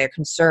speech. They are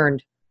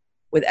concerned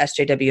with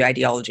SJW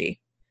ideology.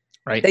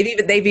 Right.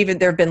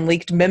 There have been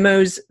leaked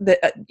memos that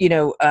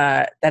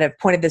that have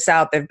pointed this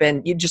out.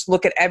 You just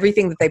look at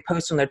everything that they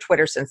post on their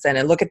Twitter since then,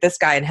 and look at this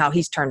guy and how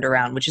he's turned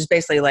around, which is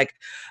basically like,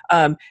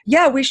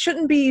 we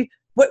shouldn't be.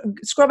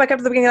 Scroll back up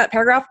to the beginning of that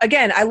paragraph.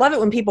 Again, I love it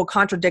when people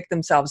contradict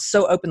themselves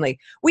so openly.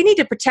 We need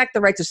to protect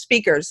the rights of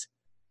speakers,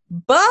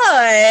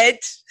 but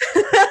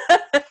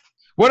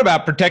what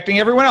about protecting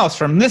everyone else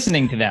from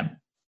listening to them?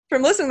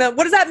 From listening to them?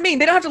 What does that mean?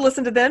 They don't have to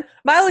listen to them.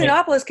 Milo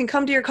Yiannopoulos can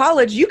come to your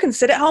college. You can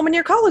sit at home in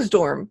your college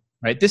dorm.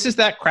 Right. This is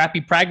that crappy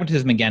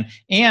pragmatism again.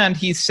 And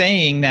he's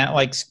saying that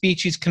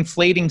he's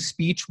conflating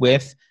speech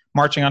with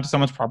marching onto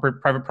someone's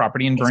private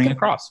property and burning a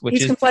cross,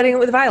 which is conflating it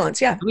with violence.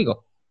 Yeah.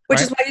 Illegal.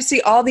 Which is why you see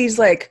all these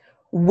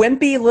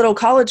wimpy little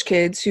college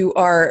kids who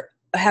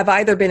have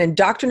either been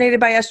indoctrinated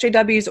by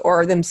SJWs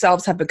or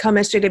themselves have become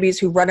SJWs,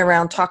 who run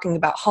around talking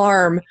about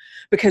harm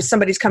because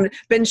somebody's coming.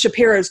 Ben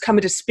Shapiro's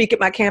coming to speak at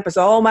my campus.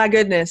 Oh my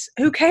goodness.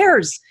 Who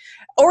cares?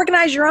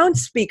 Organize your own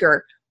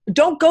speaker.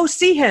 Don't go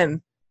see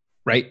him.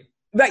 Right.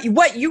 But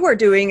what you are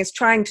doing is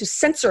trying to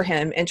censor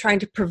him and trying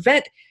to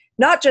prevent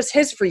not just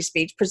his free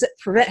speech,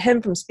 prevent him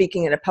from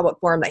speaking in a public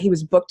forum that he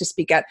was booked to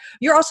speak at.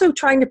 You're also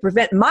trying to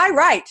prevent my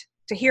right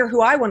to hear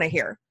who I want to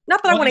hear.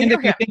 Not that I want to hear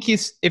him.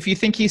 If you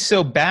think he's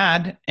so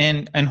bad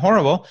and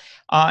horrible,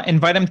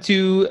 invite him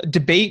to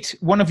debate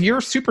one of your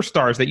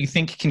superstars that you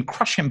think can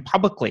crush him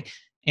publicly,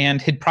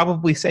 and he'd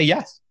probably say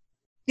yes.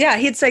 Yeah,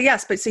 he'd say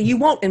yes, but you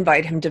won't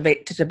invite him to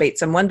debate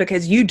someone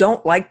because you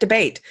don't like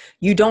debate.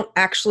 You don't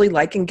actually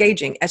like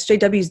engaging.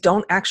 SJWs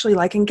don't actually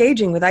like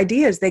engaging with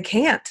ideas. They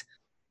can't.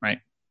 Right.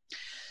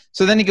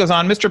 So then he goes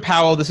on, Mr.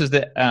 Powell, this is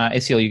the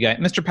ACLU guy.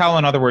 Mr. Powell,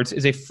 in other words,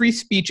 is a free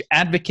speech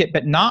advocate,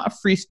 but not a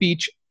free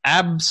speech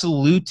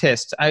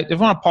absolutist. I just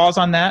want to pause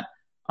on that.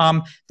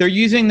 They're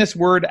using this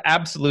word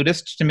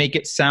absolutist to make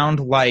it sound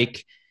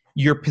like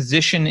your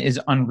position is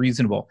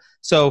unreasonable.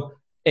 So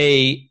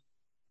a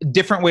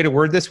different way to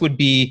word this would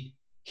be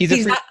he's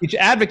a free speech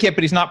advocate,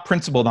 but he's not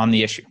principled on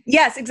the issue.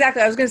 Yes,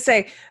 exactly. I was going to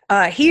say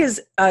he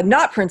is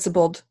not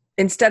principled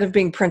instead of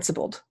being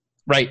principled.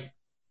 Right.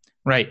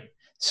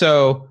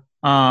 So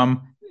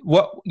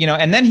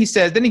and then he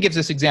says, then he gives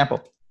this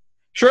example.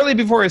 Shortly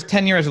before his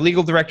tenure as a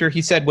legal director,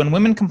 he said, when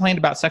women complained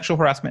about sexual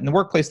harassment in the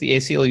workplace, the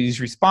ACLU's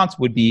response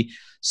would be,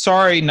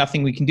 sorry,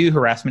 nothing we can do.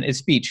 Harassment is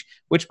speech,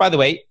 which, by the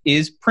way,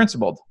 is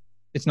principled.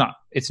 It's not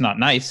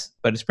nice,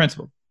 but it's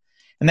principled.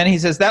 And then he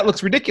says, that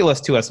looks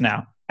ridiculous to us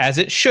now, as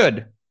it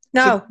should.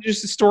 No. So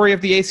just the story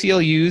of the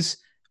ACLU's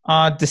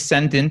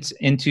descendant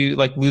into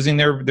like losing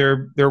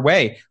their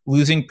way,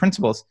 losing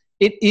principles.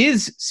 It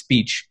is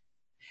speech.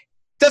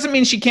 Doesn't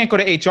mean she can't go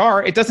to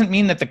HR. It doesn't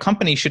mean that the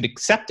company should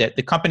accept it.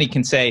 The company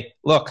can say,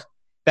 look,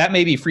 that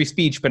may be free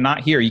speech, but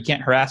not here. You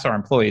can't harass our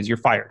employees. You're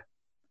fired,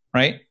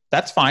 right?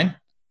 That's fine,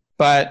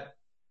 but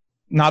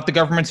not the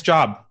government's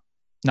job.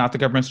 Not the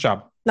government's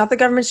job. Not the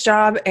government's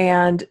job.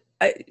 And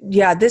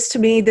yeah, this to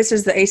me, this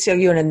is the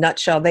ACLU in a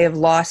nutshell. They have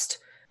lost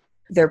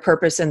their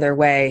purpose and their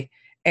way,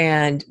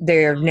 and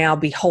they're now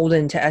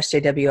beholden to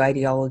SJW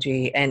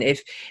ideology. And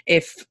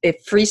if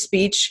free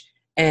speech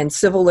and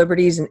civil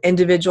liberties and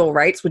individual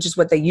rights, which is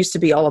what they used to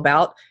be all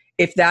about,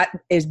 if that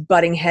is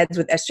butting heads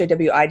with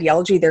SJW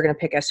ideology, they're going to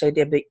pick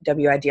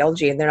SJW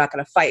ideology, and they're not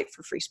going to fight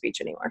for free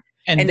speech anymore.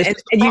 And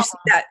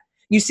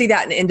you see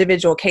that in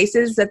individual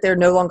cases that they're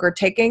no longer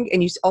taking,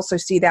 and you also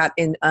see that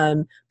in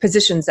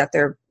positions that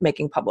they're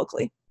making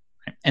publicly.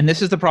 And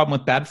this is the problem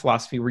with bad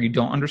philosophy, where you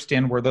don't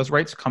understand where those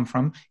rights come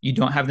from. You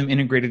don't have them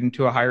integrated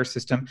into a higher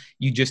system.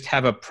 You just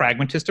have a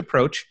pragmatist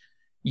approach.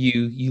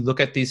 You look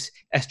at these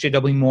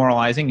SJW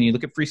moralizing, and you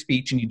look at free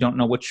speech, and you don't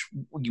know which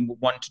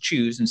one to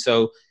choose. And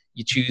so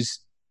you choose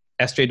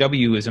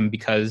SJWism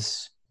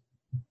because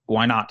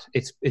why not?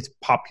 It's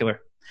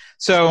popular.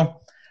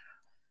 So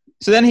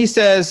then he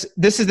says,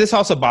 this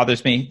also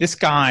bothers me. This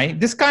guy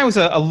was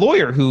a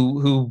lawyer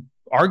who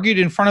argued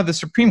in front of the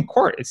Supreme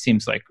Court, it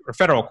seems like, or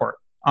federal court.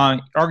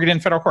 Argued in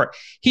federal court.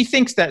 He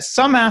thinks that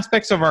some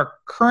aspects of our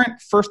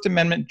current First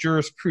Amendment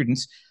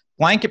jurisprudence,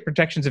 blanket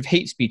protections of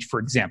hate speech, for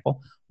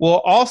example, will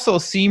also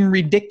seem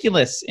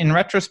ridiculous in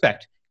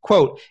retrospect.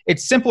 Quote,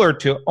 it's simpler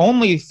to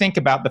only think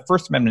about the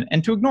First Amendment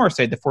and to ignore,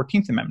 say, the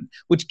 14th Amendment,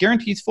 which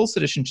guarantees full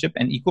citizenship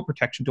and equal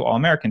protection to all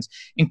Americans,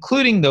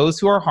 including those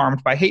who are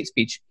harmed by hate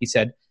speech, he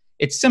said.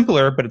 It's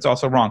simpler, but it's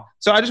also wrong.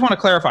 So I just want to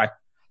clarify.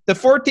 The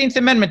 14th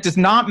Amendment does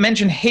not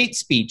mention hate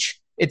speech.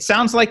 It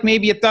sounds like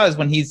maybe it does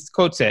when he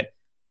quotes it.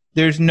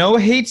 There's no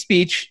hate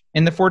speech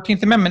in the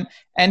 14th Amendment.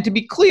 And to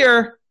be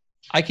clear,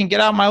 I can get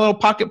out my little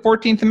pocket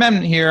 14th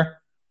Amendment here.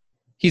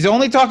 He's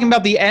only talking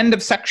about the end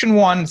of Section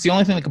 1. It's the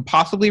only thing that could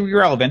possibly be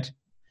relevant.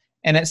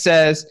 And it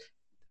says,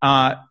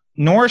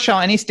 nor shall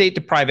any state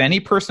deprive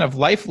any person of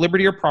life,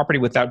 liberty, or property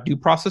without due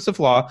process of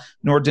law,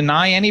 nor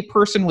deny any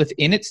person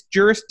within its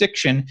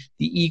jurisdiction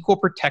the equal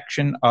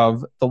protection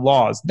of the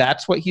laws.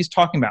 That's what he's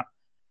talking about.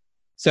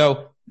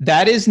 So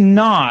that is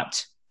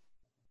not,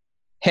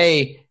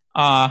 hey,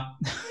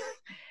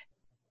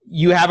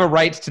 you have a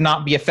right to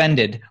not be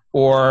offended,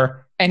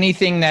 or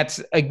anything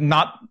that's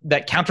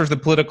that counters the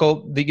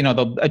political,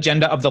 the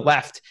agenda of the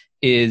left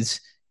is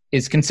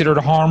considered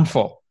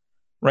harmful,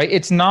 right?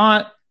 It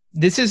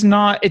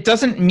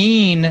doesn't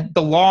mean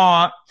the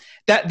law,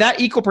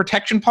 that equal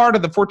protection part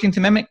of the 14th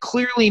Amendment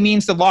clearly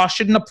means the law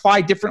shouldn't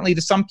apply differently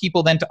to some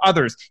people than to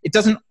others. It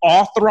doesn't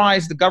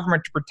authorize the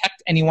government to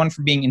protect anyone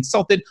from being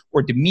insulted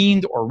or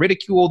demeaned or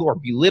ridiculed or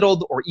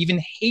belittled or even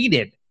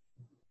hated.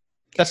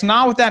 That's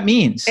not what that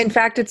means. In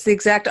fact, it's the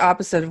exact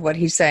opposite of what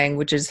he's saying,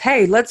 which is,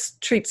 hey, let's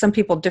treat some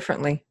people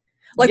differently.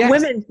 Like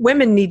yes.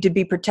 Women need to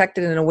be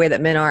protected in a way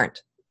that men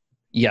aren't.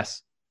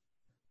 Yes.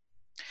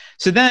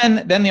 So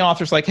then the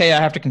author's like, hey, I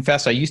have to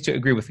confess, I used to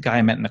agree with the guy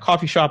I met in the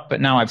coffee shop, but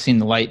now I've seen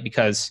the light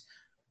because,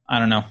 I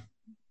don't know,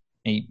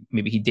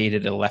 maybe he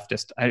dated a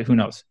leftist. Who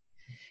knows?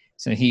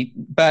 So I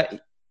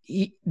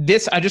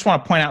just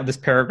want to point out this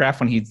paragraph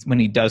when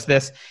he does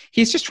this.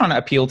 He's just trying to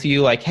appeal to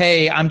you, like,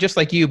 "Hey, I'm just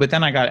like you," but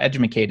then I got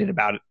educated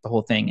about it, the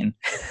whole thing, and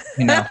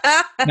now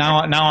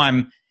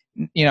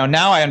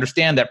I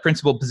understand that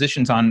principled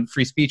positions on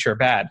free speech are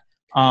bad.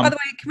 By the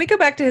way, can we go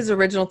back to his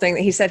original thing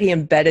that he said he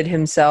embedded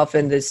himself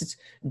in this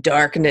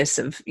darkness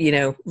of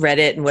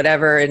Reddit and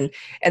whatever, and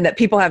that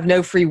people have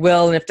no free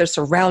will, and if they're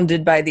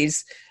surrounded by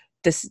these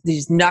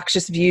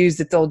noxious views,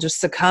 that they'll just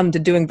succumb to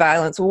doing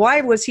violence. Why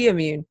was he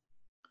immune?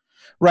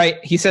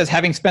 Right. He says,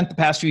 having spent the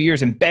past few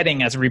years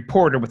embedding as a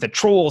reporter with the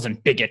trolls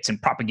and bigots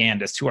and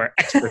propagandists who are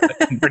experts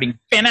at converting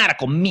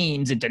fanatical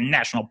memes into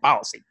national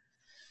policy.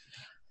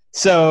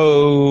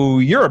 So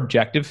you're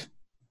objective.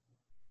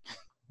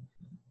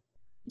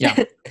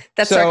 Yeah.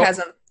 That's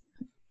sarcasm.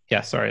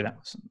 Yeah, sorry.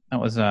 That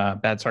was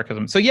bad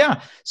sarcasm. So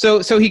yeah.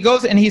 So he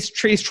goes and he's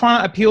trying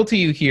to appeal to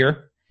you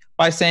here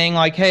by saying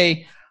like,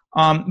 hey,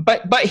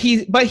 but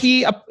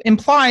he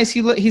implies,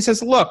 he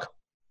says, look,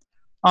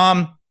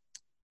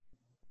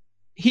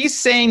 he's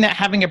saying that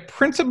having a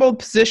principled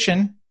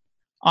position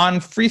on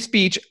free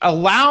speech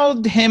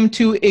allowed him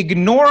to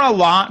ignore a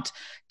lot,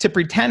 to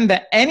pretend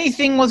that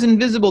anything was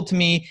invisible to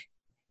me,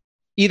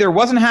 either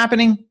wasn't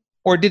happening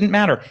or didn't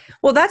matter.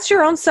 Well, that's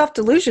your own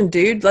self-delusion,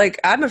 dude. Like,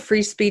 I'm a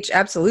free speech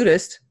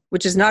absolutist,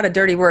 which is not a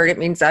dirty word. It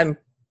means I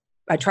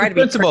try to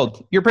be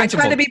principled. You're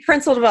principled. I try to be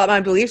principled about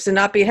my beliefs and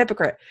not be a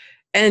hypocrite.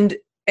 And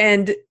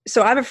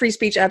so I'm a free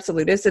speech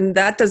absolutist, and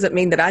that doesn't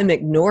mean that I'm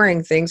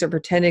ignoring things or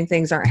pretending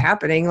things aren't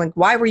happening. Like,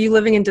 why were you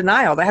living in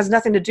denial? That has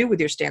nothing to do with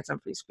your stance on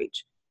free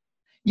speech.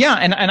 Yeah,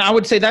 and I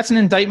would say that's an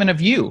indictment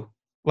of you.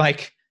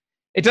 Like,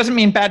 it doesn't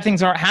mean bad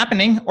things aren't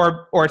happening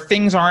or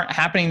things aren't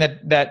happening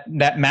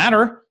that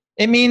matter.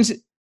 It means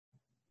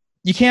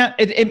you can't.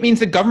 It means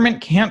the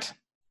government can't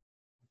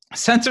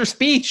censor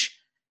speech.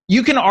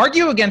 You can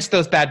argue against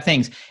those bad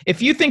things.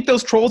 If you think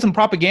those trolls and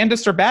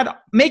propagandists are bad,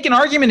 make an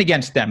argument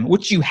against them,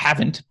 which you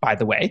haven't, by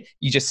the way.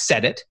 You just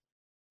said it.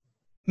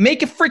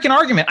 Make a freaking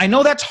argument. I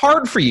know that's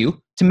hard for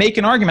you to make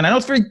an argument. I know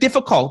it's very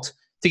difficult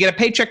to get a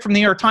paycheck from the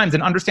New York Times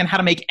and understand how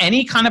to make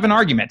any kind of an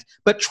argument,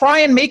 but try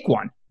and make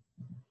one.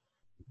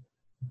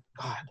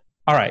 God.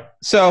 All right.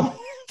 So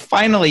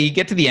finally, you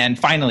get to the end.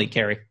 Finally,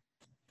 Carrie.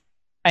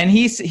 And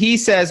he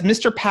says,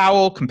 Mr.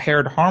 Powell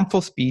compared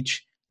harmful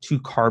speech to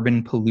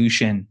carbon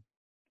pollution.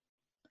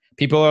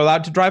 People are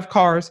allowed to drive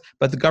cars,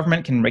 but the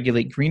government can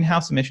regulate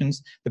greenhouse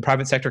emissions. The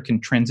private sector can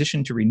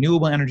transition to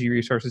renewable energy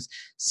resources.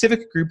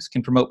 Civic groups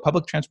can promote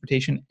public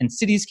transportation, and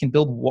cities can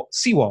build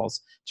seawalls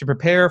to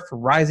prepare for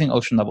rising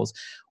ocean levels.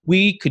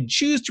 We could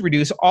choose to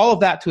reduce all of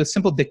that to a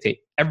simple dictate.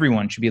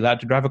 Everyone should be allowed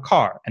to drive a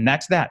car, and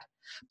that's that.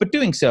 But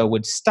doing so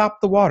would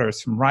stop the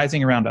waters from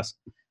rising around us.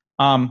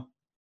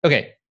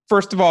 Okay,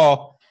 first of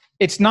all,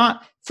 it's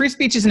not free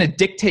speech isn't a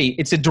dictate.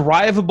 It's a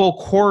derivable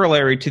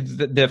corollary to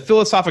the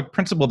philosophic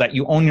principle that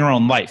you own your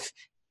own life.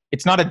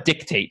 It's not a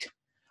dictate.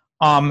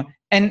 And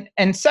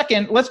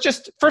second, let's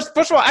just first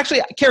of all,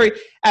 actually, Carrie,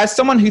 as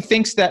someone who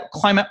thinks that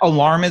climate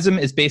alarmism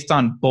is based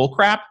on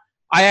bullcrap,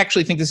 I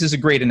actually think this is a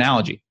great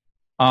analogy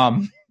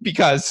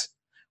because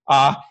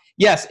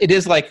yes, it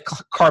is like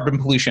carbon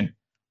pollution.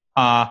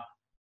 A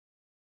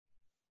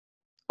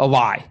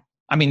lie.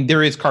 I mean,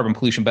 there is carbon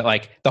pollution, but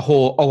like the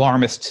whole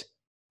alarmist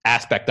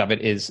aspect of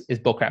it is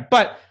bullcrap.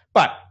 But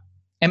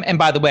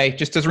by the way,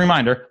 just as a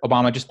reminder,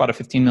 Obama just bought a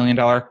 $15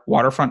 million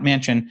waterfront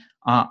mansion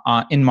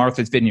in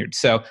Martha's Vineyard.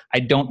 So I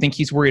don't think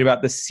he's worried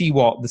about the sea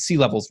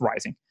levels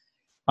rising.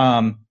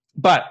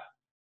 But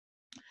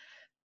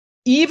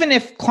even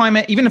if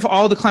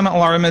all the climate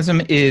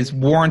alarmism is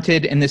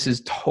warranted, and this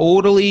is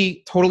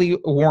totally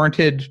a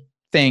warranted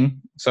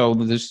thing, so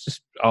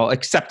I'll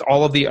accept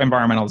all of the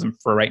environmentalism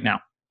for right now.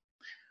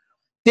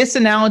 This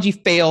analogy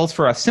fails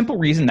for a simple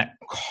reason that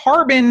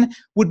carbon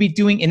would be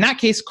doing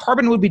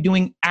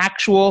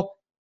actual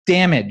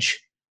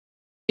damage.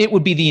 It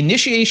would be the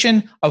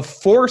initiation of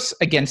force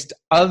against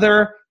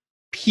other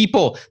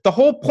people. The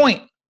whole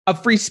point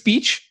of free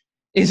speech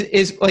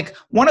is like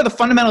one of the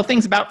fundamental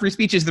things about free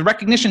speech is the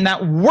recognition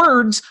that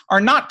words are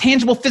not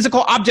tangible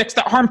physical objects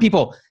that harm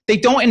people. They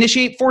don't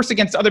initiate force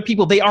against other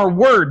people. They are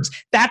words.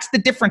 That's the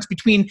difference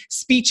between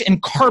speech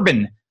and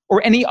carbon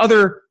or any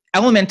other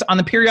element on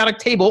the periodic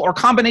table or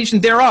combination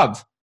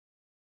thereof.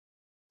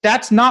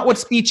 That's not what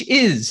speech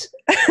is.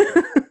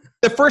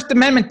 The First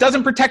Amendment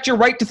doesn't protect your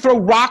right to throw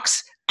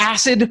rocks,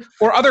 acid,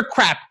 or other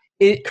crap.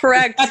 It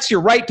protects your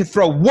right to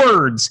throw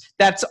words.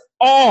 That's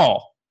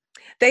all.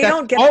 They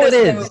don't get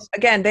this.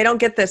 Again, they don't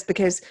get this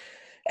because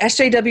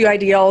SJW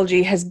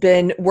ideology has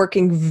been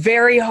working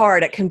very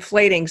hard at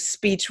conflating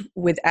speech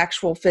with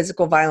actual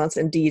physical violence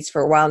and deeds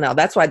for a while now.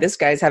 That's why this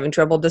guy's having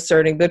trouble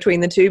discerning between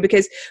the two,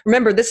 because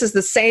remember, this is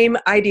the same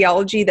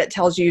ideology that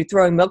tells you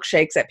throwing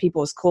milkshakes at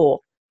people is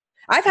cool.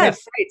 I've had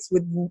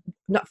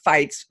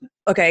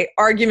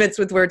arguments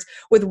with words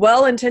with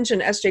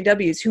well-intentioned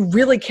SJWs who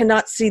really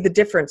cannot see the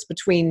difference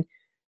between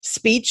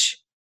speech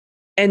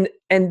and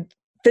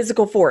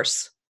physical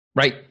force.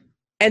 Right.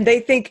 And they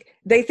think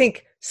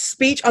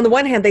speech, on the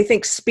one hand, they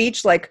think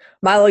speech like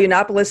Milo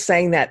Yiannopoulos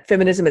saying that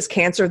feminism is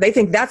cancer, they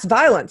think that's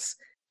violence.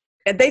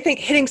 And they think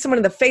hitting someone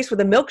in the face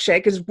with a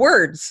milkshake is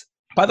words.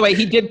 By the way,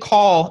 he did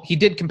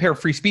compare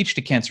free speech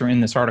to cancer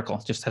in this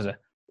article, just as a...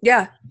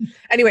 Yeah.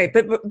 Anyway,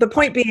 but the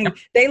point being,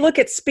 they look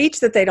at speech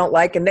that they don't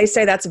like and they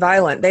say that's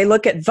violent. They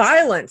look at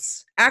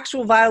violence,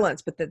 actual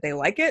violence, but that they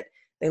like it,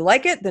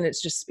 then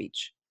it's just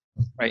speech.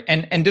 Right.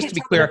 And just to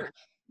be clear,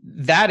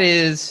 that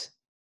is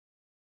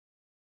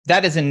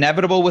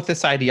inevitable with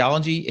this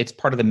ideology. It's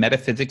part of the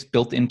metaphysics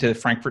built into the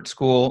Frankfurt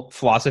School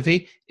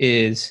philosophy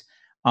is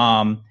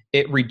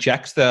it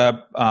rejects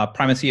the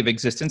primacy of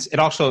existence. It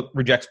also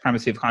rejects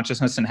primacy of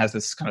consciousness and has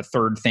this kind of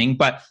third thing,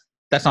 but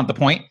that's not the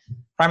point.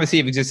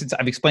 Primacy of existence,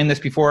 I've explained this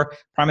before.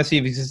 Primacy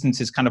of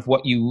existence is kind of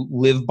what you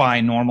live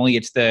by normally.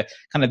 It's the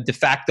kind of de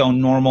facto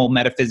normal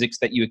metaphysics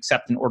that you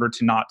accept in order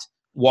to not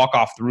walk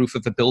off the roof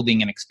of a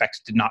building and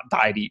expect to not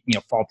die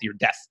to, fall to your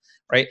death,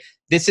 right?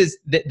 This is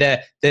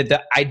the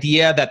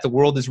idea that the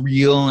world is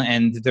real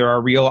and there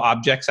are real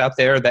objects out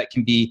there that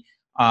can be,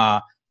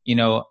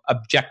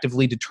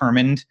 objectively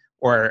determined,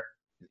 or,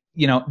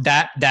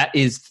 that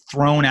is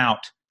thrown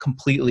out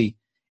completely.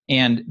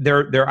 And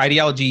their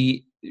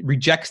ideology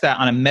rejects that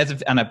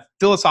on a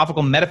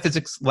philosophical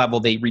metaphysics level.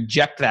 They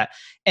reject that.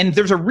 And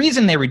there's a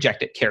reason they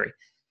reject it, Carrie.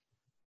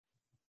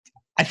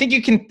 I think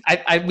you can,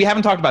 we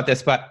haven't talked about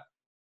this, but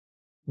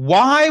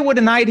why would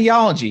an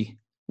ideology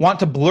want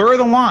to blur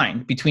the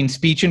line between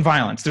speech and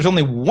violence? There's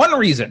only one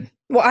reason.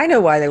 Well, I know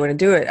why they want to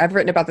do it. I've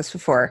written about this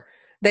before.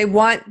 They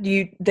want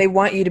you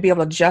to be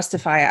able to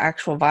justify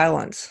actual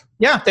violence.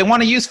 Yeah, they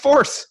want to use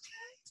force.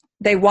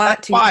 They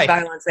want to use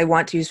violence. They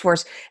want to use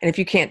force. And if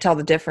you can't tell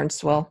the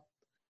difference, well...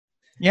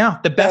 Yeah,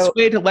 the best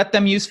way to let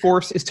them use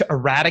force is to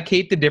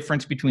eradicate the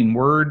difference between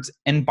words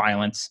and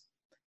violence.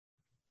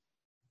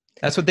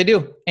 That's what they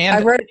do.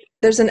 And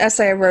there's an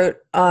essay I wrote.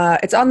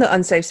 It's on the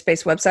Unsafe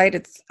Space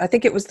website. I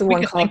think it was the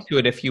one called. Link to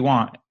it if you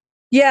want.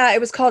 Yeah, it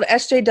was called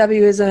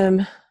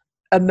SJWism,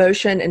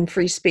 Emotion, and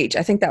Free Speech.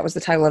 I think that was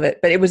the title of it.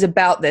 But it was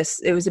about this.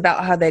 It was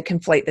about how they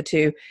conflate the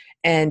two,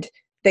 and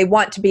they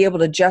want to be able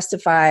to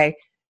justify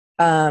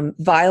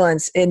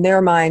violence in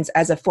their minds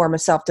as a form of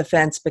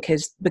self-defense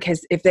because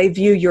if they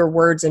view your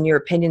words and your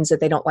opinions that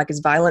they don't like as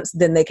violence,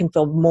 then they can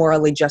feel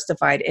morally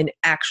justified in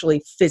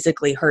actually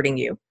physically hurting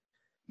you.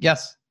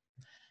 Yes.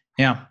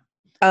 Yeah.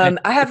 I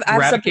have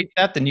eradicate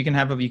that, then you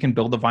can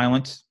build a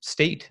violent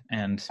state.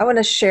 And I want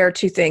to share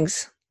two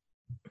things.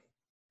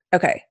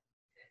 Okay.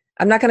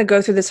 I'm not going to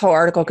go through this whole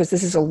article because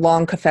this is a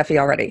long covfefe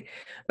already,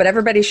 but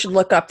everybody should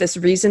look up this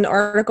Reason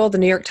article. The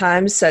New York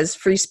Times says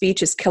free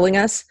speech is killing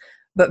us,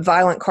 but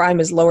violent crime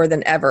is lower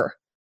than ever.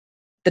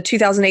 The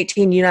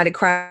 2018 United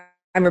Crime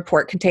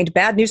Report contained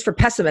bad news for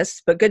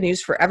pessimists, but good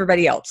news for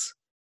everybody else.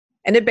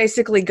 And it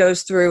basically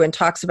goes through and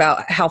talks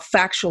about how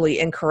factually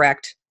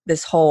incorrect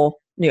this whole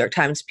New York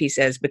Times piece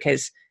is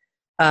because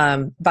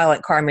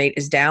violent crime rate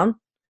is down.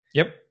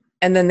 Yep.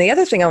 And then the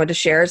other thing I wanted to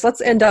share is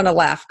let's end on a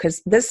laugh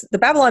because the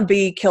Babylon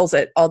Bee kills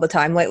it all the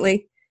time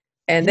lately.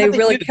 And they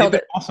really killed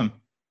it. Awesome.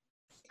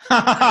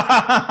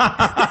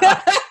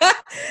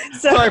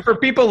 Sorry, for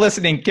people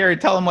listening, Carrie,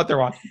 tell them what they're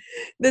watching.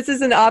 This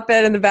is an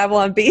op-ed in the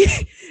Babylon Bee,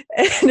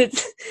 and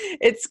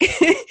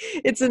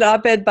it's an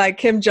op-ed by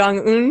Kim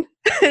Jong-un, and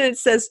it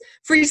says,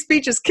 free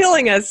speech is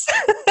killing us.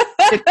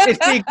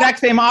 It's the exact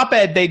same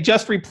op-ed. They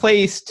just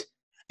replaced,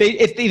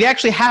 they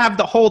actually have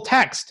the whole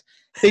text.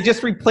 They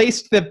just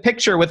replaced the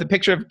picture with a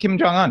picture of Kim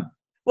Jong-un.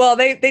 Well,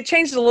 they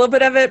changed a little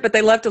bit of it, but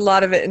they left a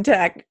lot of it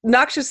intact.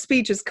 Noxious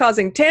speech is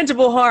causing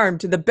tangible harm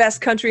to the best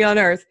country on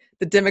earth,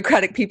 the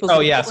Democratic People's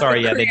Republic. Oh, yeah,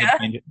 sorry. Yeah, they did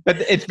change it. But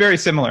it's very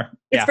similar.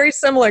 It's very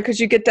similar because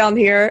you get down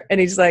here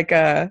and he's like,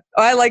 I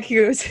like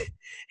you.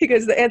 He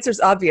goes, the answer's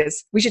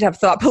obvious. We should have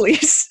thought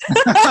police.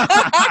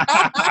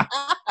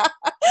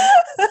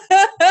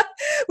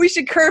 We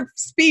should curb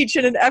speech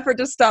in an effort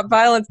to stop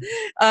violence.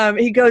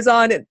 He goes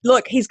on,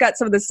 look, he's got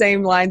some of the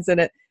same lines in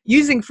it.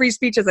 Using free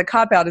speech as a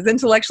cop-out is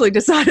intellectually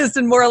dishonest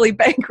and morally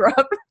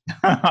bankrupt.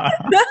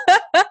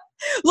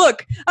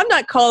 Look, I'm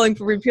not calling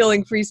for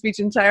repealing free speech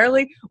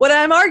entirely. What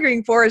I'm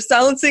arguing for is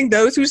silencing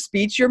those whose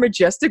speech your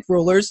majestic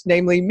rulers,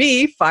 namely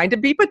me, find to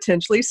be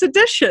potentially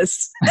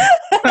seditious.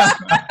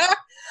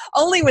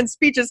 Only when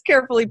speech is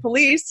carefully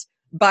policed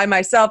by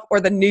myself or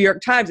the New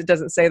York Times, it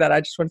doesn't say that, I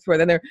just want to throw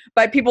it in there,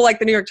 by people like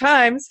the New York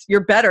Times,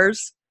 your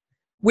betters,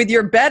 with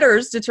your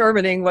betters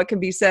determining what can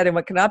be said and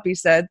what cannot be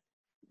said,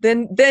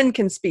 then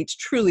can speech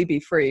truly be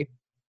free.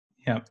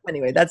 Yeah.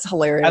 Anyway, that's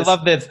hilarious. I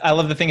love this. I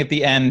love the thing at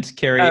the end,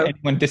 Carrie. Oh.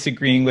 Anyone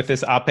disagreeing with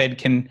this op-ed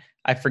can,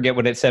 I forget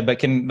what it said, but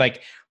can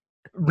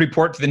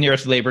report to the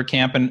nearest labor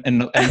camp and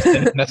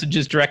send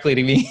messages directly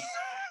to me.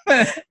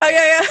 Oh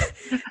yeah.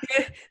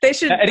 They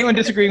should. Anyone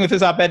disagreeing with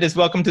this op-ed is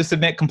welcome to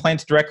submit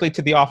complaints directly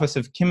to the office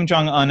of Kim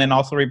Jong-un and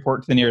also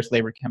report to the nearest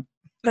labor camp.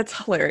 That's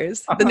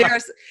hilarious. The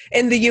nearest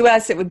in the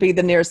U.S. it would be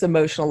the nearest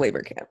emotional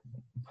labor camp.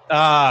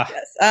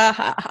 Yes.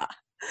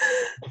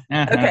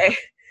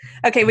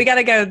 Okay, we got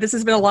to go. This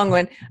has been a long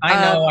one.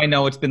 I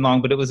know it's been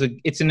long, but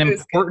it's an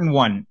important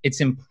one. It's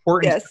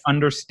important to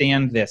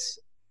understand this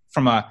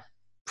from a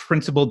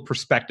principled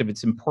perspective.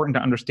 It's important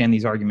to understand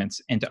these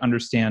arguments and to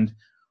understand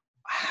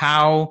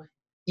how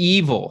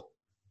evil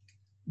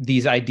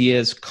these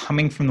ideas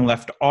coming from the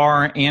left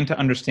are, and to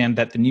understand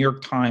that the New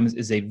York Times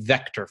is a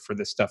vector for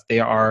this stuff. They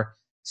are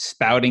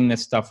spouting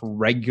this stuff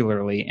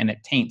regularly, and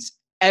it taints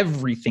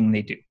everything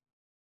they do.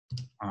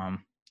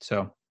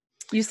 So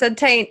you said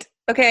taint.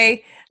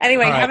 Okay.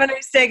 Anyway, have a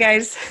nice day,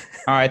 guys.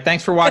 All right.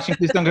 Thanks for watching.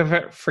 Please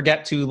don't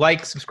forget to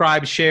like,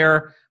 subscribe,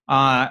 share.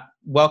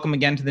 Welcome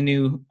again to the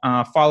new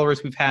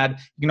followers we've had.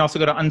 You can also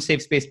go to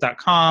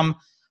unsafespace.com.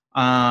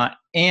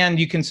 And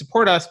you can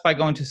support us by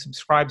going to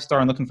Subscribestar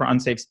and looking for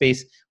Unsafe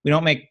Space. We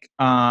don't make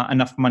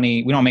enough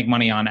money. We don't make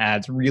money on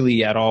ads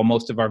really at all.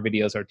 Most of our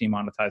videos are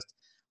demonetized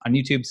on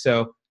YouTube.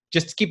 So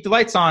just to keep the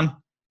lights on,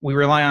 we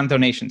rely on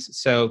donations.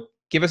 So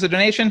give us a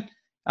donation,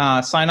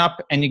 sign up,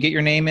 and you get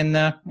your name in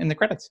the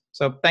credits.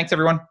 So thanks,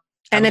 everyone.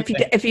 And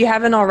if you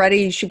haven't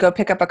already, you should go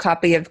pick up a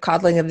copy of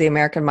Coddling of the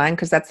American Mind,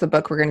 because that's the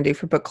book we're going to do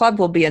for book club.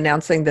 We'll be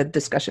announcing the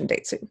discussion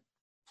date soon.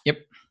 Yep.